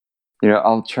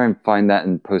 I'll try and find that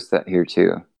and post that here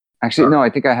too. Actually, no, I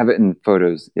think I have it in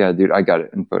photos. Yeah, dude, I got it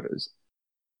in photos.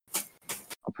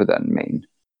 I'll put that in main.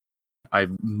 I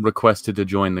requested to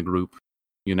join the group.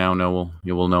 You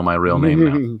will know my real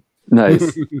name now.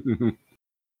 Nice.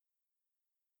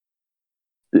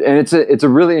 And it's a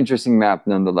really interesting map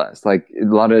nonetheless. Like, a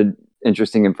lot of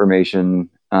interesting information.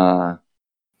 Yeah,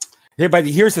 but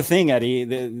here's the thing, Eddie.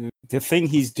 The thing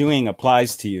he's doing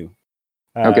applies to you.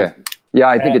 Okay. Yeah,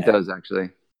 I think it does actually.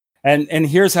 And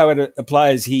here's how it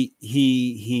applies.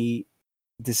 He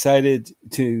decided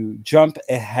to jump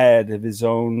ahead of his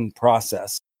own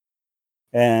process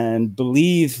and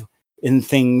believe in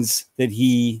things that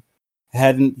he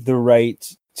hadn't the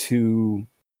right to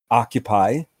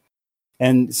occupy.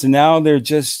 And so now they're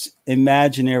just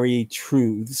imaginary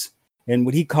truths. And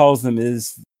what he calls them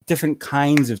is different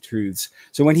kinds of truths.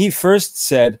 So when he first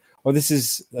said, oh, this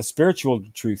is a spiritual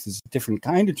truth, this is a different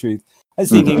kind of truth, I was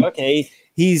thinking, okay,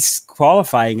 he's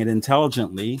qualifying it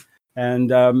intelligently, and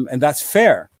that's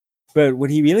fair. But what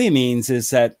he really means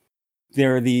is that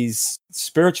there are these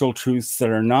spiritual truths that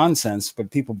are nonsense,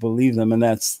 but people believe them, and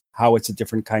that's how it's a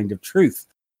different kind of truth.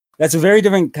 That's a very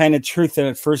different kind of truth than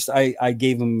at first I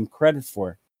gave him credit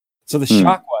for. So the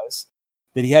shock was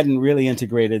that he hadn't really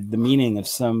integrated the meaning of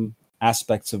some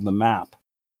aspects of the map.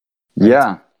 Right?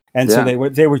 Yeah. And so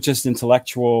they were just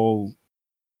intellectual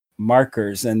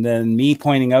markers, and then me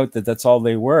pointing out that that's all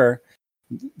they were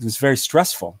was very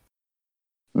stressful.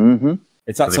 Mm-hmm.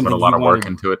 It's not something put a lot of work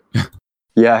into it.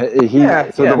 Yeah,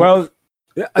 the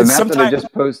map that I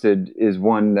just posted is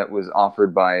one that was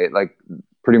offered by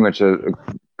pretty much a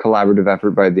collaborative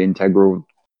effort by the integral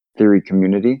theory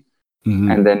community,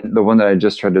 and then the one that I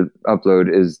just tried to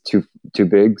upload is too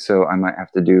big, so I might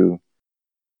have to do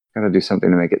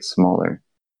something to make it smaller.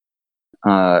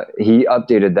 He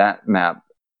updated that map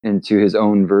into his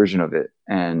own version of it,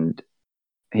 and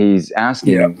he's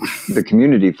asking the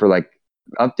community for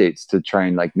updates to try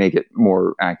and make it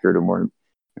more accurate or more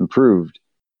improved.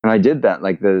 And I did that.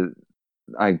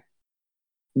 I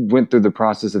went through the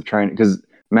process of trying, because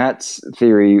Matt's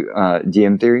theory,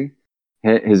 DM theory,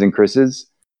 his and Chris's,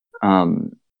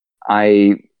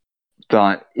 I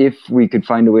thought if we could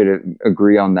find a way to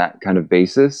agree on that kind of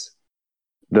basis,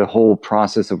 the whole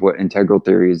process of what integral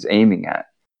theory is aiming at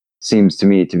seems to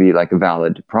me to be a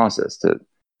valid process to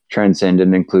transcend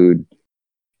and include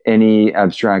any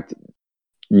abstract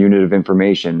unit of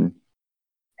information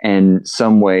and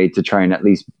some way to try and at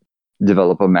least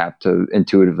develop a map to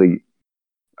intuitively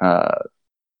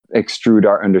extrude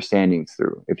our understandings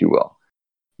through, if you will.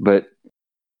 But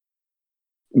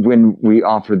when we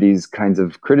offer these kinds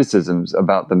of criticisms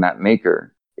about the map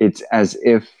maker, it's as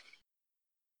if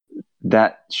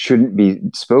that shouldn't be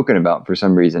spoken about for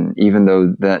some reason, even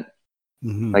though that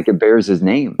it bears his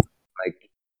name.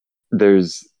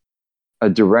 There's a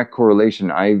direct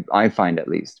correlation, I find at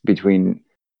least, between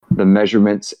the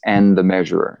measurements and the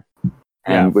measurer.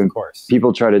 And of when course.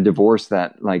 people try to divorce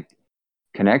that like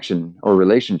connection or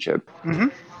relationship,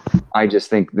 I just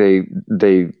think they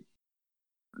do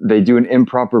an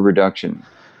improper reduction.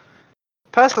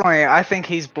 Personally, I think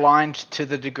he's blind to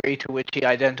the degree to which he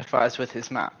identifies with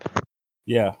his map.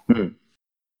 Yeah.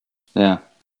 Yeah.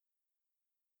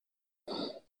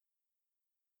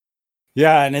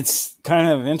 Yeah, and it's kind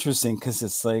of interesting because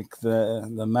it's like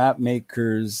the map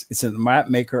makers. It's a map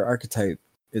maker archetype.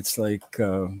 It's like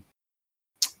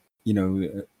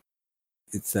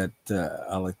it's that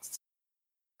Alex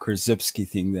Krzyzewski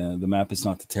thing. The map is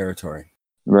not the territory,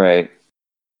 Right.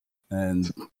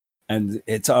 and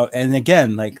it's and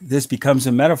again, like this becomes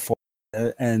a metaphor,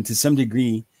 and to some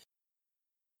degree,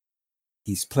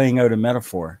 he's playing out a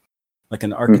metaphor, like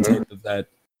an archetype of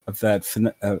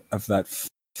that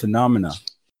phenomena.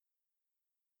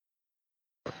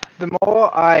 The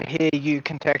more I hear you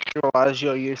contextualize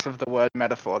your use of the word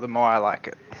metaphor, the more I like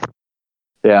it.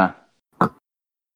 Yeah.